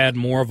Oscars have had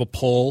more of a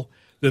pull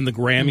than the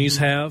Grammys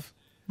have.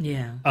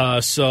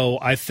 Yeah. So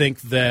I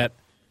think that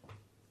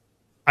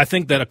I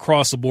think that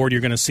across the board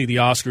you're going to see the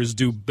Oscars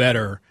do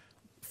better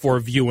for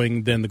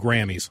viewing than the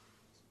Grammys.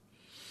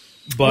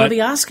 But the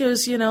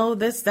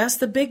Oscars, that's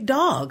the big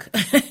dog,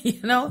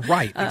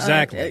 Right,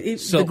 exactly.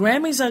 The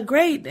Grammys are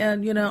great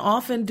and,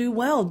 often do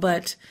well,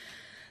 but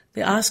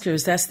the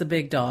Oscars, that's the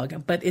big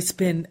dog. But it's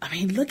been,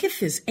 look at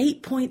this,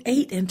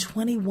 8.8 in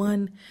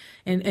 2021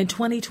 and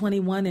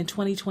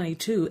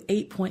 2022,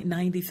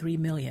 8.93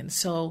 million.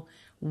 So,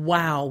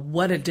 wow,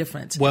 what a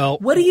difference. Well,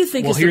 what do you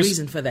think is the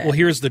reason for that? Well,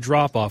 here's the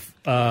drop-off,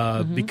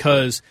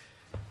 because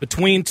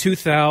between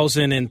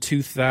 2000 and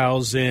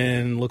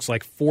 2000, looks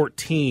like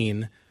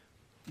 14,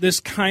 this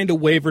kind of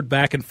wavered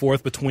back and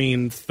forth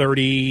between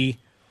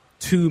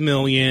 32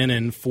 million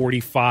and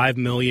 45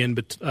 million,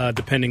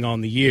 depending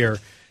on the year.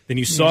 Then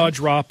you saw a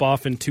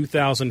drop-off in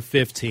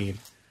 2015.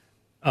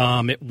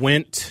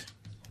 It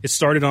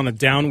started on a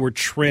downward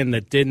trend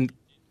that didn't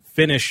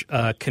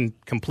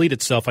complete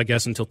itself, I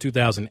guess, until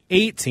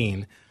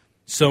 2018.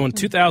 So in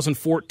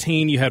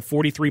 2014, you had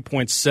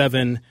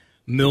 43.7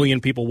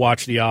 million people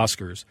watch the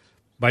Oscars.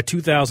 By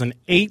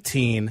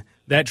 2018,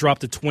 that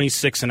dropped to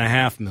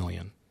 26.5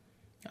 million.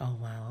 Oh,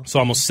 wow. Okay. So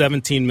almost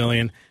 17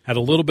 million. Had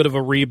a little bit of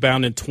a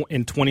rebound in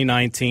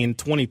 2019.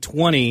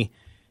 2020,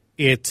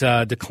 it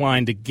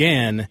declined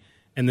again,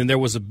 and then there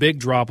was a big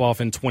drop-off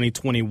in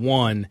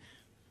 2021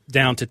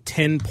 down to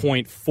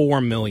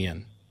 10.4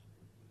 million.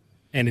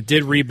 And it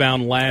did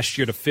rebound last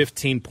year to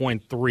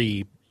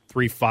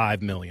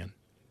 15.35 million.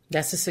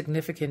 That's a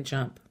significant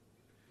jump.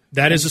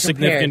 That is a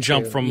significant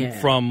jump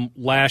from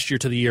last year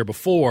to the year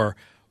before,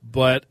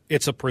 but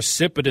it's a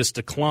precipitous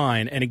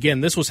decline. And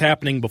again, this was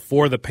happening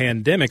before the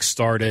pandemic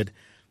started.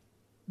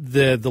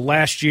 The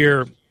last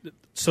year,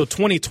 so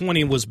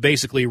 2020 was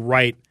basically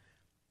right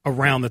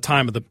around the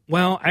time of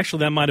actually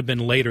that might have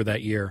been later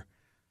that year,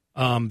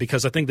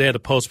 because I think they had to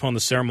postpone the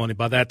ceremony.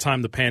 By that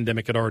time, the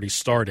pandemic had already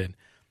started.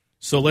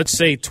 So let's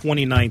say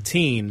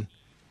 2019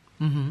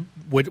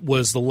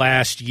 was the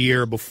last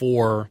year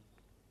before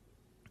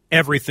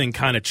everything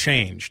kind of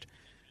changed.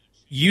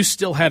 You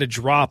still had a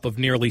drop of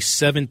nearly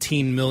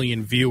 17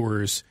 million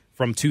viewers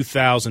from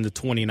 2000 to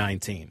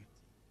 2019.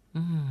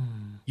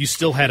 You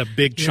still had a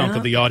big chunk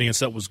of the audience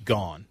that was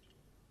gone.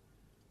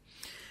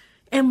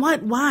 And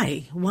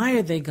why? Why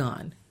are they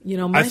gone?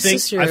 My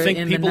sister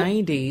in the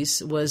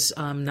 90s was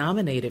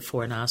nominated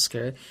for an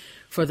Oscar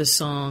for the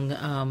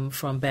song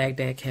from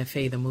Baghdad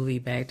Cafe, the movie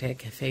Baghdad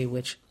Cafe,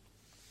 which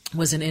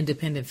was an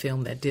independent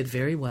film that did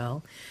very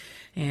well.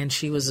 And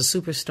she was a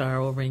superstar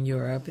over in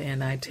Europe,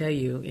 and I tell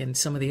you, in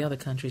some of the other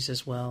countries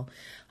as well.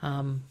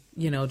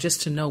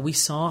 Just to know we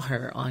saw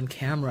her on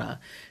camera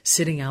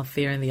sitting out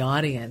there in the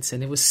audience,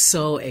 and it was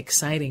so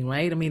exciting,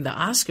 right? The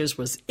Oscars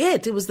was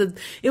it. It was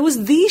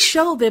the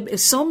show that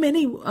so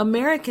many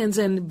Americans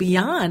and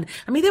beyond.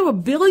 There were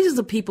billions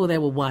of people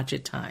that would watch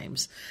at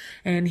times.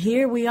 And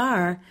here we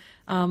are,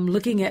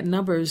 looking at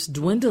numbers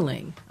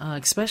dwindling,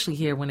 especially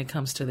here when it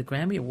comes to the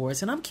Grammy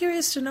Awards. And I'm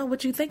curious to know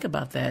what you think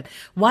about that.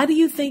 Why do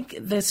you think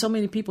that so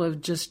many people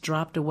have just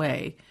dropped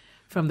away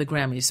from the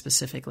Grammys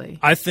specifically?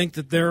 I think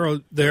that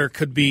there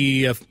could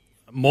be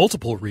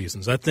multiple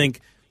reasons. I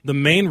think the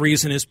main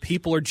reason is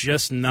people are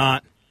just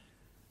not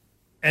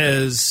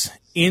as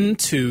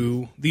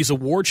into these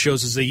award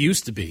shows as they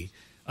used to be.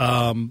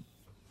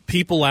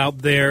 People out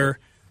there,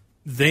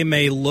 they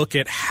may look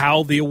at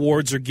how the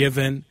awards are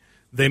given.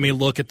 They may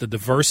look at the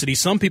diversity.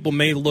 Some people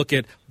may look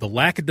at the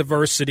lack of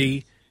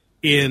diversity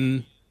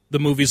in the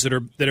movies that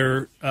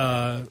are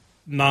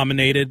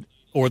nominated,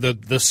 or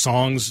the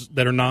songs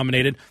that are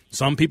nominated.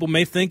 Some people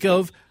may think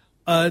of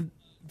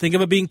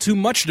it being too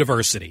much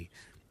diversity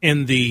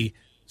in the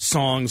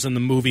songs and the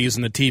movies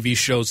and the TV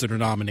shows that are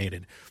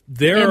nominated.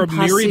 There are a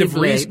myriad of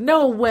reasons.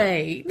 No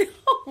way.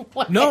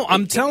 No,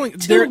 I'm telling you.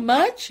 Too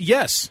much?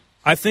 Yes.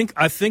 I think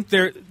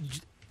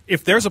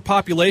if there's a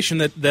population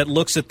that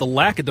looks at the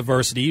lack of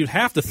diversity, you'd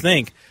have to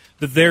think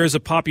that there is a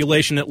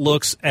population that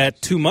looks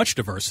at too much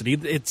diversity.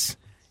 It's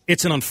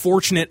an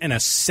unfortunate and a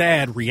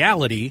sad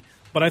reality,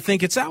 but I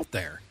think it's out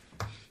there.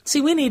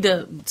 See, we need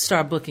to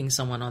start booking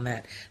someone on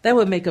that. That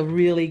would make a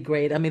really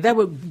great, that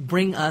would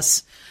bring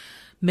us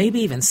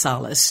maybe even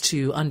solace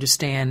to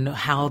understand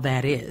how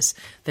that is,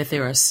 that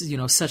there are,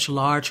 such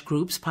large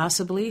groups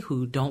possibly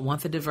who don't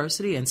want the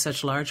diversity, and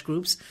such large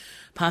groups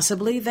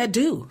possibly that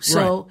do.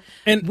 So right.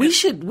 And we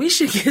should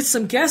get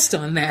some guests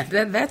on that.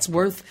 That's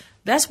worth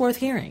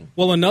hearing.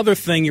 Well, another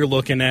thing you're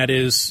looking at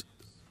is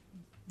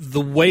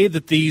the way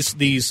that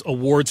these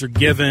awards are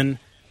given,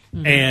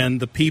 and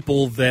the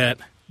people that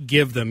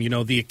give them.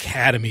 The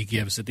Academy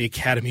gives it, the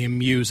Academy of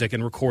Music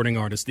and Recording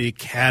Artists, the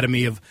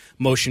Academy of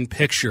Motion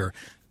Picture.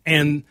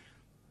 And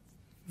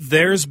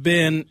there's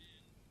been,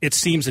 it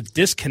seems, a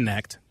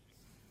disconnect.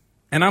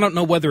 And I don't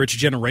know whether it's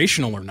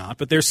generational or not,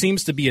 but there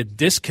seems to be a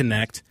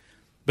disconnect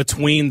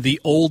between the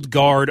old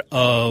guard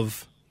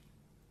of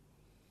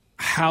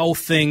how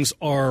things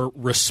are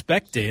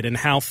respected and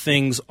how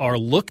things are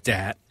looked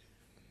at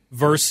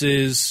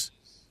versus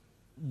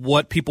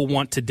what people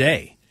want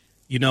today.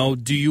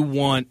 Do you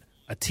want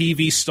a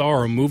TV star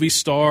or a movie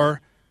star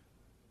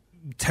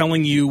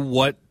telling you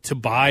what to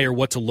buy or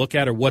what to look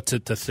at or what to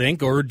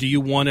think, or do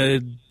you want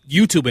a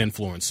YouTube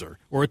influencer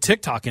or a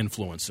TikTok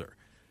influencer?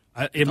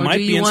 It or might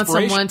do you be want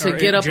someone to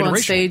get up on generational.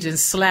 stage and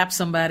slap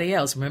somebody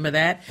else? Remember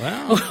that?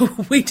 Wow.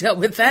 We dealt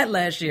with that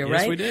last year,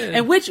 Yes, right? we did.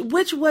 And which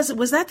was it?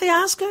 Was that the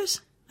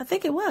Oscars? I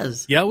think it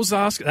was. Yeah, it was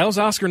Oscar. That was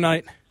Oscar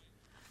night.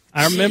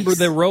 I remember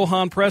that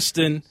Rohan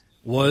Preston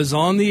was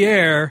on the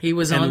air. He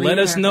was on and the let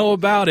air. us know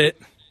about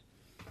it.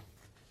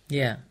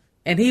 Yeah.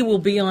 And he will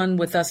be on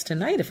with us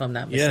tonight, if I'm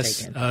not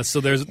mistaken. Yes.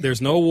 So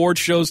there's no award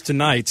shows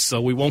tonight, so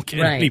we won't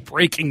get Right. any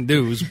breaking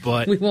news.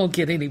 But We won't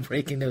get any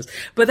breaking news.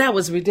 But that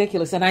was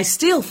ridiculous. And I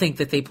still think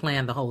that they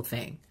planned the whole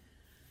thing.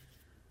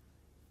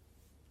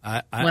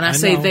 When I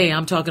say know. they,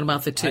 I'm talking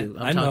about the two.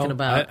 I'm know. talking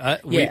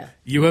about,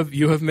 You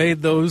have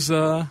made those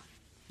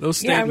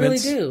statements. Yeah,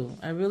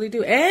 I really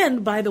do.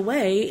 And by the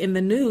way, in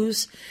the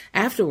news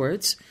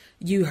afterwards,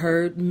 you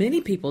heard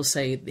many people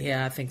say,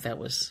 yeah, I think that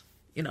was,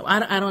 I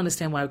don't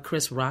understand why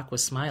Chris Rock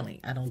was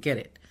smiling. I don't get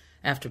it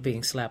after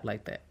being slapped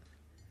like that.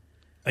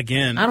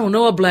 Again, I don't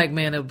know a black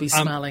man that would be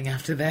smiling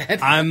after that.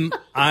 I'm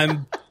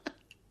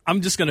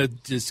just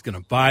gonna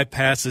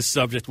bypass this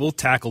subject. We'll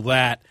tackle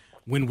that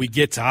when we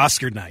get to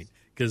Oscar night,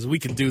 because we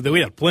can do that.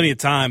 We have plenty of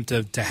time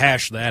to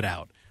hash that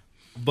out.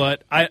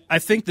 But I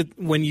think that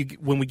when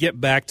we get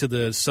back to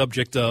the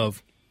subject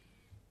of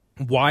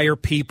why are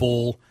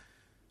people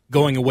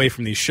going away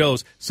from these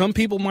shows, some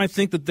people might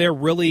think that they're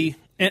really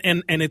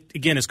and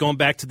it's going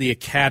back to the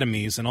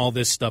academies and all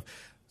this stuff.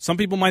 Some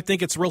people might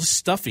think it's real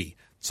stuffy.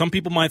 Some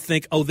people might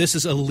think, oh, this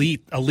is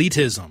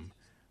elitism.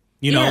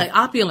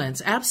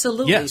 Opulence,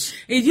 absolutely. Yes.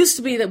 It used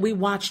to be that we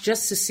watched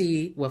just to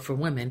see, well, for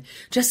women,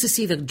 just to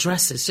see the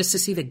dresses, just to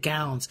see the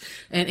gowns.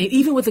 And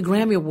even with the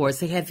Grammy Awards,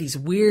 they had these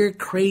weird,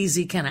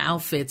 crazy kind of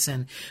outfits,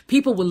 and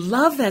people would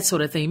love that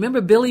sort of thing.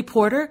 Remember Billy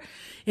Porter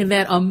in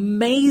that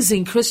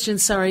amazing Christian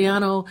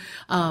Siriano,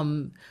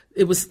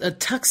 it was a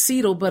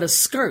tuxedo, but a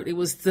skirt. It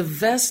was the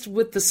vest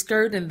with the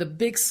skirt and the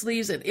big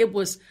sleeves, and it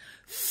was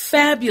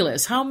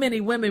fabulous. How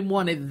many women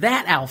wanted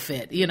that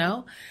outfit,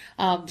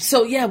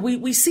 So, yeah,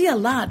 we see a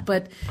lot,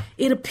 but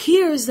it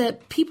appears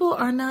that people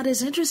are not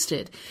as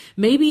interested.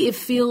 Maybe it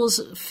feels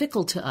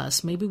fickle to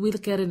us. Maybe we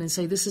look at it and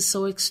say, this is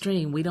so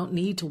extreme. We don't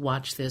need to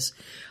watch this.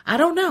 I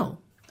don't know.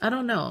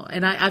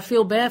 And I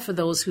feel bad for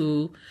those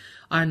who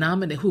are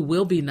nominated, who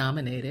will be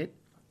nominated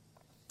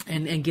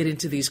and get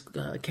into these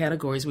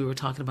categories we were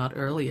talking about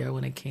earlier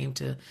when it came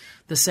to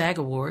the SAG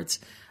Awards.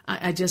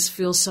 I just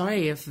feel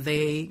sorry if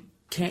they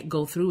can't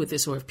go through with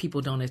this or if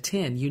people don't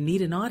attend. You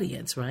need an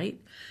audience, right?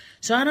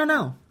 So I don't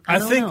know.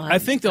 I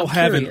think they'll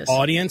have an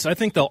audience. I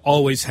think they'll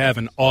always have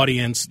an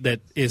audience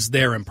that is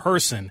there in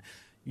person.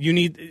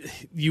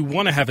 You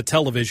want to have a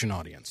television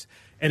audience.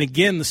 And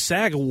again, the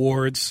SAG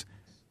Awards,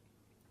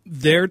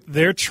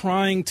 they're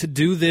trying to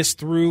do this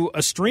through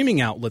a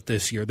streaming outlet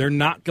this year. They're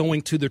not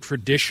going to the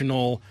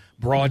traditional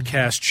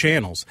broadcast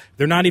channels.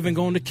 They're not even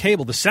going to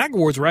cable. The SAG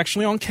Awards were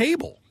actually on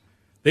cable.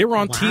 They were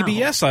on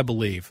TBS, I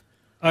believe.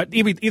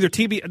 Either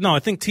TBS, no, I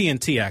think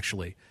TNT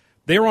actually.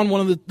 They were on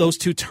one of those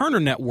two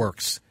Turner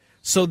networks.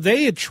 So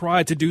they had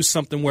tried to do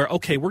something where,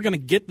 okay, we're going to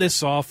get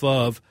this off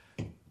of,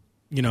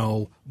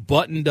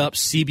 buttoned up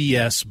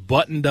CBS,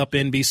 buttoned up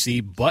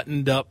NBC,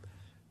 buttoned up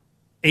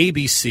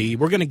ABC.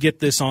 We're going to get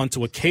this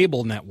onto a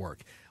cable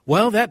network.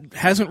 Well, that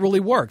hasn't really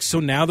worked. So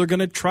now they're going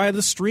to try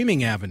the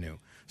streaming avenue.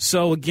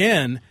 So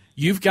again,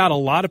 you've got a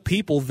lot of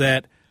people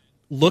that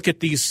look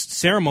at these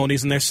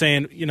ceremonies and they're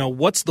saying,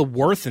 what's the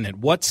worth in it?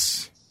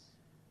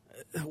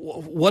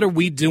 What are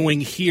we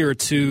doing here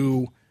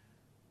to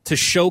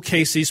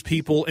showcase these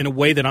people in a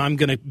way that I'm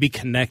going to be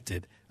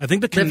connected? I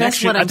think the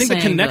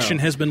connection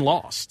has been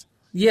lost.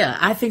 Yeah,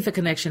 I think the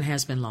connection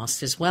has been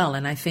lost as well,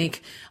 and I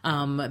think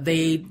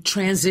they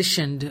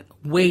transitioned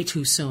way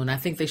too soon. I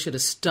think they should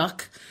have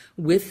stuck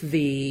with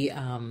the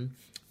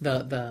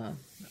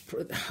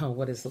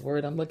what is the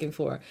word I'm looking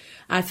for?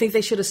 I think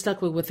they should have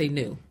stuck with what they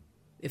knew.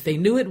 If they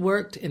knew it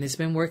worked and it's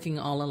been working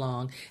all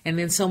along, and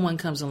then someone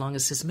comes along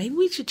and says, maybe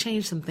we should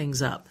change some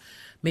things up.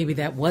 Maybe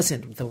that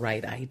wasn't the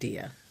right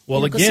idea.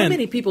 Well, because again, so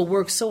many people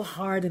work so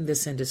hard in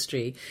this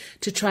industry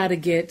to try to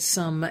get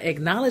some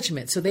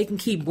acknowledgement so they can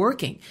keep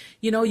working.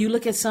 You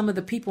look at some of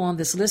the people on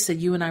this list that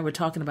you and I were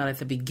talking about at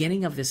the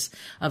beginning of the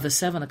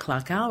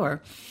 7:00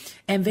 hour,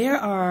 and there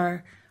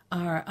are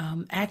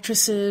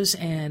actresses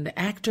and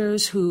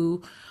actors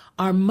who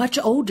are much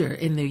older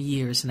in their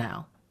years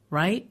now,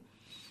 right?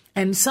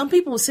 And some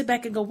people will sit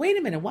back and go, wait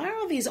a minute, why are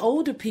all these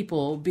older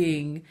people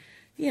being,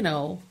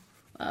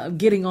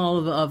 getting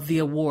all of the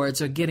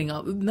awards or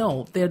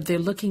no, they're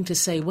looking to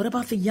say, what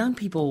about the young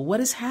people? What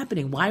is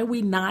happening? Why are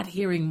we not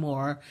hearing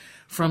more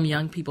from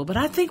young people? But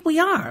I think we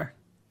are.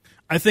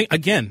 I think,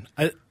 again,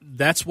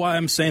 that's why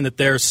I'm saying that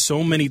there are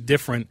so many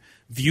different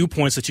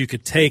viewpoints that you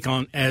could take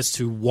on as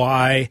to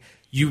why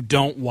you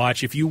don't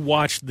watch. If you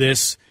watched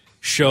this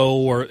show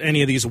or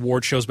any of these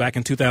award shows back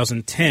in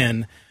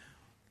 2010,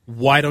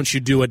 why don't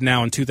you do it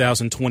now in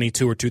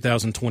 2022 or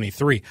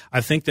 2023?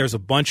 I think there's a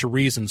bunch of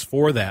reasons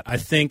for that. I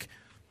think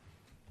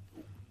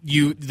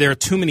there are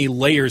too many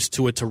layers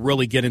to it to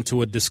really get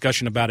into a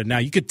discussion about it now.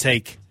 You could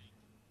take,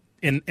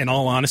 in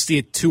all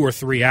honesty, 2 or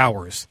 3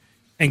 hours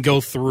and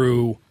go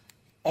through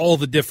all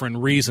the different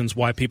reasons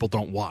why people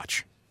don't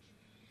watch.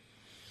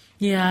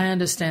 Yeah, I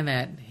understand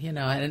that.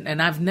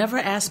 And I've never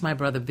asked my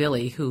brother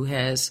Billy, who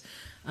has,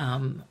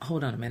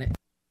 hold on a minute.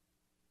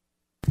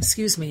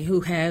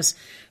 Who has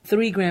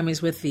 3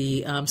 Grammys with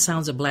the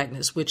Sounds of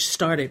Blackness, which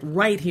started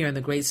right here in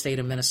the great state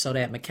of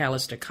Minnesota at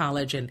Macalester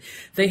College. And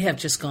they have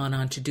just gone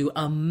on to do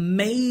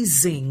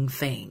amazing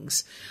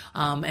things.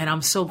 And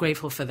I'm so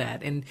grateful for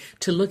that. And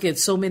to look at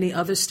so many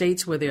other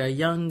states where there are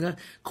young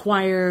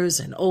choirs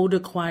and older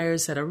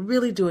choirs that are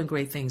really doing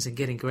great things and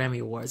getting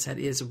Grammy Awards, that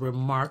is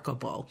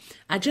remarkable.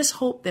 I just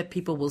hope that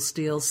people will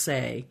still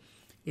say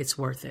it's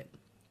worth it.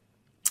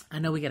 I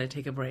know we got to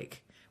take a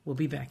break. We'll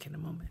be back in a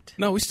moment.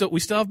 No, we still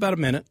have about a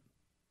minute.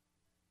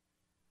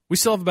 We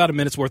still have about a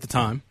minute's worth of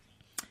time.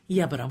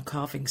 Yeah, but I'm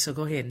coughing, so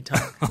go ahead and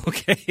talk.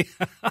 Okay.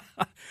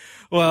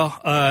 Well,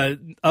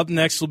 up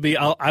next will be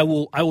I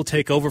will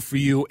take over for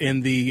you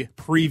in the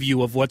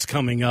preview of what's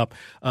coming up.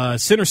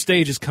 Center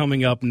Stage is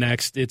coming up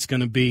next. It's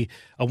going to be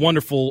a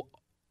wonderful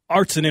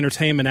arts and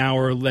entertainment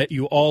hour that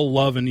you all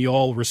love and you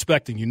all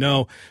respect. And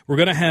we're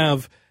going to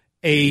have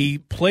a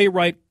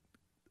playwright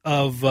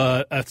of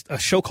a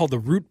show called The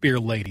Root Beer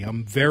Lady.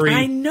 I'm very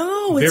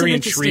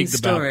intrigued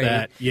about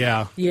that.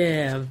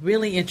 Yeah,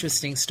 really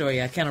interesting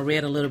story. I kind of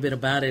read a little bit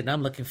about it, and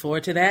I'm looking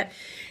forward to that.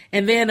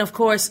 And then, of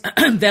course,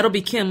 that'll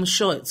be Kim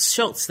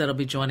Schultz that'll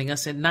be joining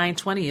us. At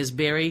 9:20 is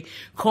Barry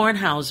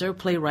Kornhauser,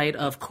 playwright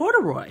of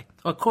Corduroy.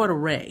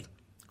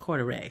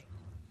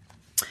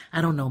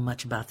 I don't know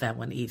much about that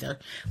one either.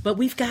 But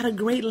we've got a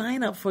great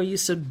lineup for you,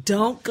 so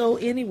don't go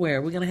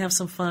anywhere. We're going to have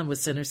some fun with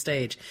Center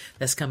Stage.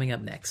 That's coming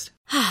up next.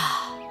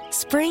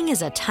 Spring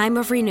is a time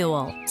of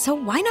renewal, so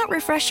why not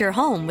refresh your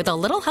home with a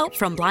little help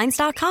from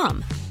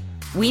Blinds.com?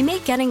 We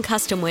make getting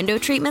custom window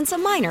treatments a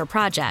minor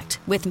project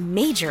with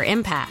major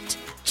impact.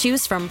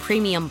 Choose from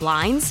premium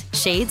blinds,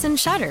 shades, and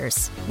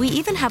shutters. We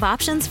even have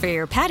options for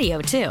your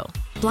patio, too.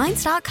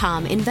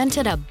 Blinds.com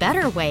invented a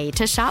better way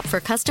to shop for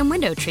custom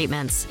window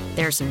treatments.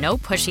 There's no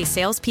pushy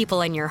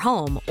salespeople in your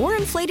home or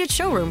inflated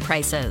showroom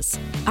prices.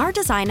 Our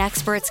design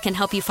experts can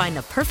help you find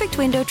the perfect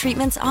window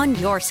treatments on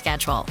your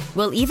schedule.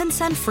 We'll even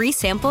send free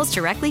samples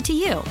directly to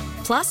you.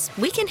 Plus,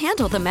 we can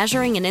handle the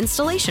measuring and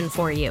installation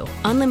for you.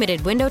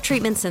 Unlimited window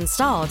treatments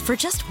installed for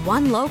just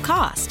one low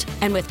cost.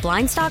 And with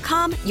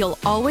Blinds.com, you'll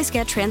always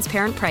get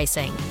transparent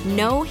pricing.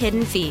 No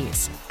hidden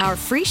fees. Our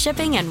free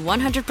shipping and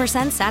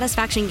 100%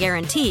 satisfaction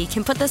guarantee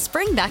can put the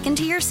spring back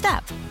into your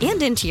step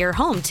and into your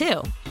home,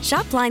 too.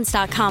 Shop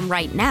Blinds.com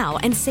right now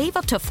and save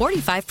up to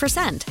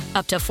 45%.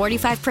 Up to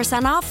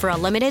 45% off for a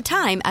limited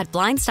time at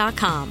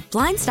Blinds.com.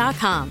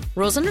 Blinds.com.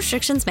 Rules and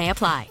restrictions may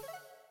apply.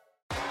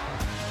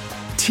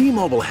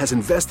 T-Mobile has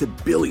invested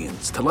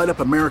billions to light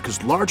up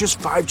America's largest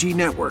 5G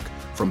network,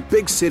 from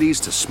big cities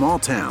to small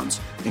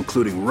towns,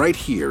 including right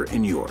here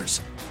in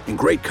yours. And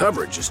great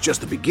coverage is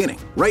just the beginning.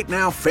 Right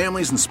now,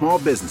 families and small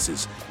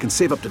businesses can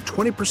save up to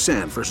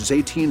 20% versus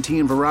AT&T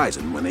and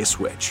Verizon when they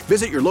switch.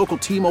 Visit your local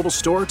T-Mobile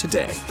store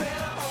today.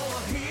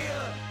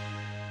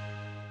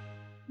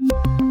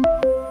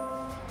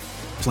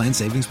 Plan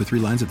savings with 3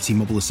 lines of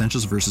T-Mobile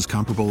Essentials versus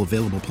comparable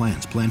available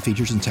plans. Plan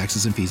features and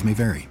taxes and fees may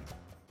vary.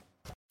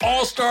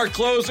 All-star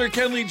closer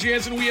Kenley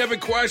Jansen, we have a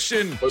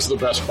question. What's the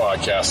best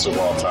podcast of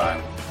all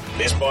time?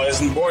 Baseball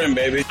isn't boring,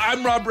 baby.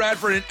 I'm Rob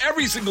Bradford, and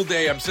every single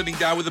day I'm sitting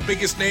down with the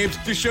biggest names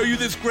to show you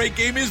this great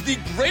game is the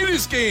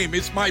greatest game.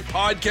 It's my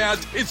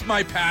podcast. It's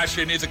my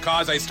passion. It's a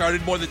cause I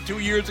started more than 2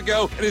 years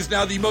ago and is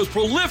now the most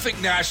prolific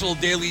national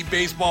daily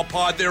baseball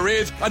pod there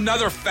is.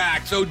 Another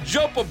fact. So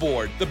jump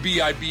aboard the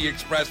BIB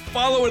Express.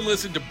 Follow and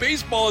listen to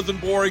Baseball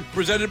Isn't Boring,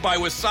 presented by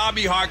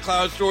Wasabi Hot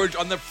Cloud Storage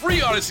on the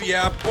free Odyssey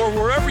app or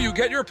wherever you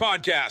get your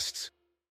podcasts.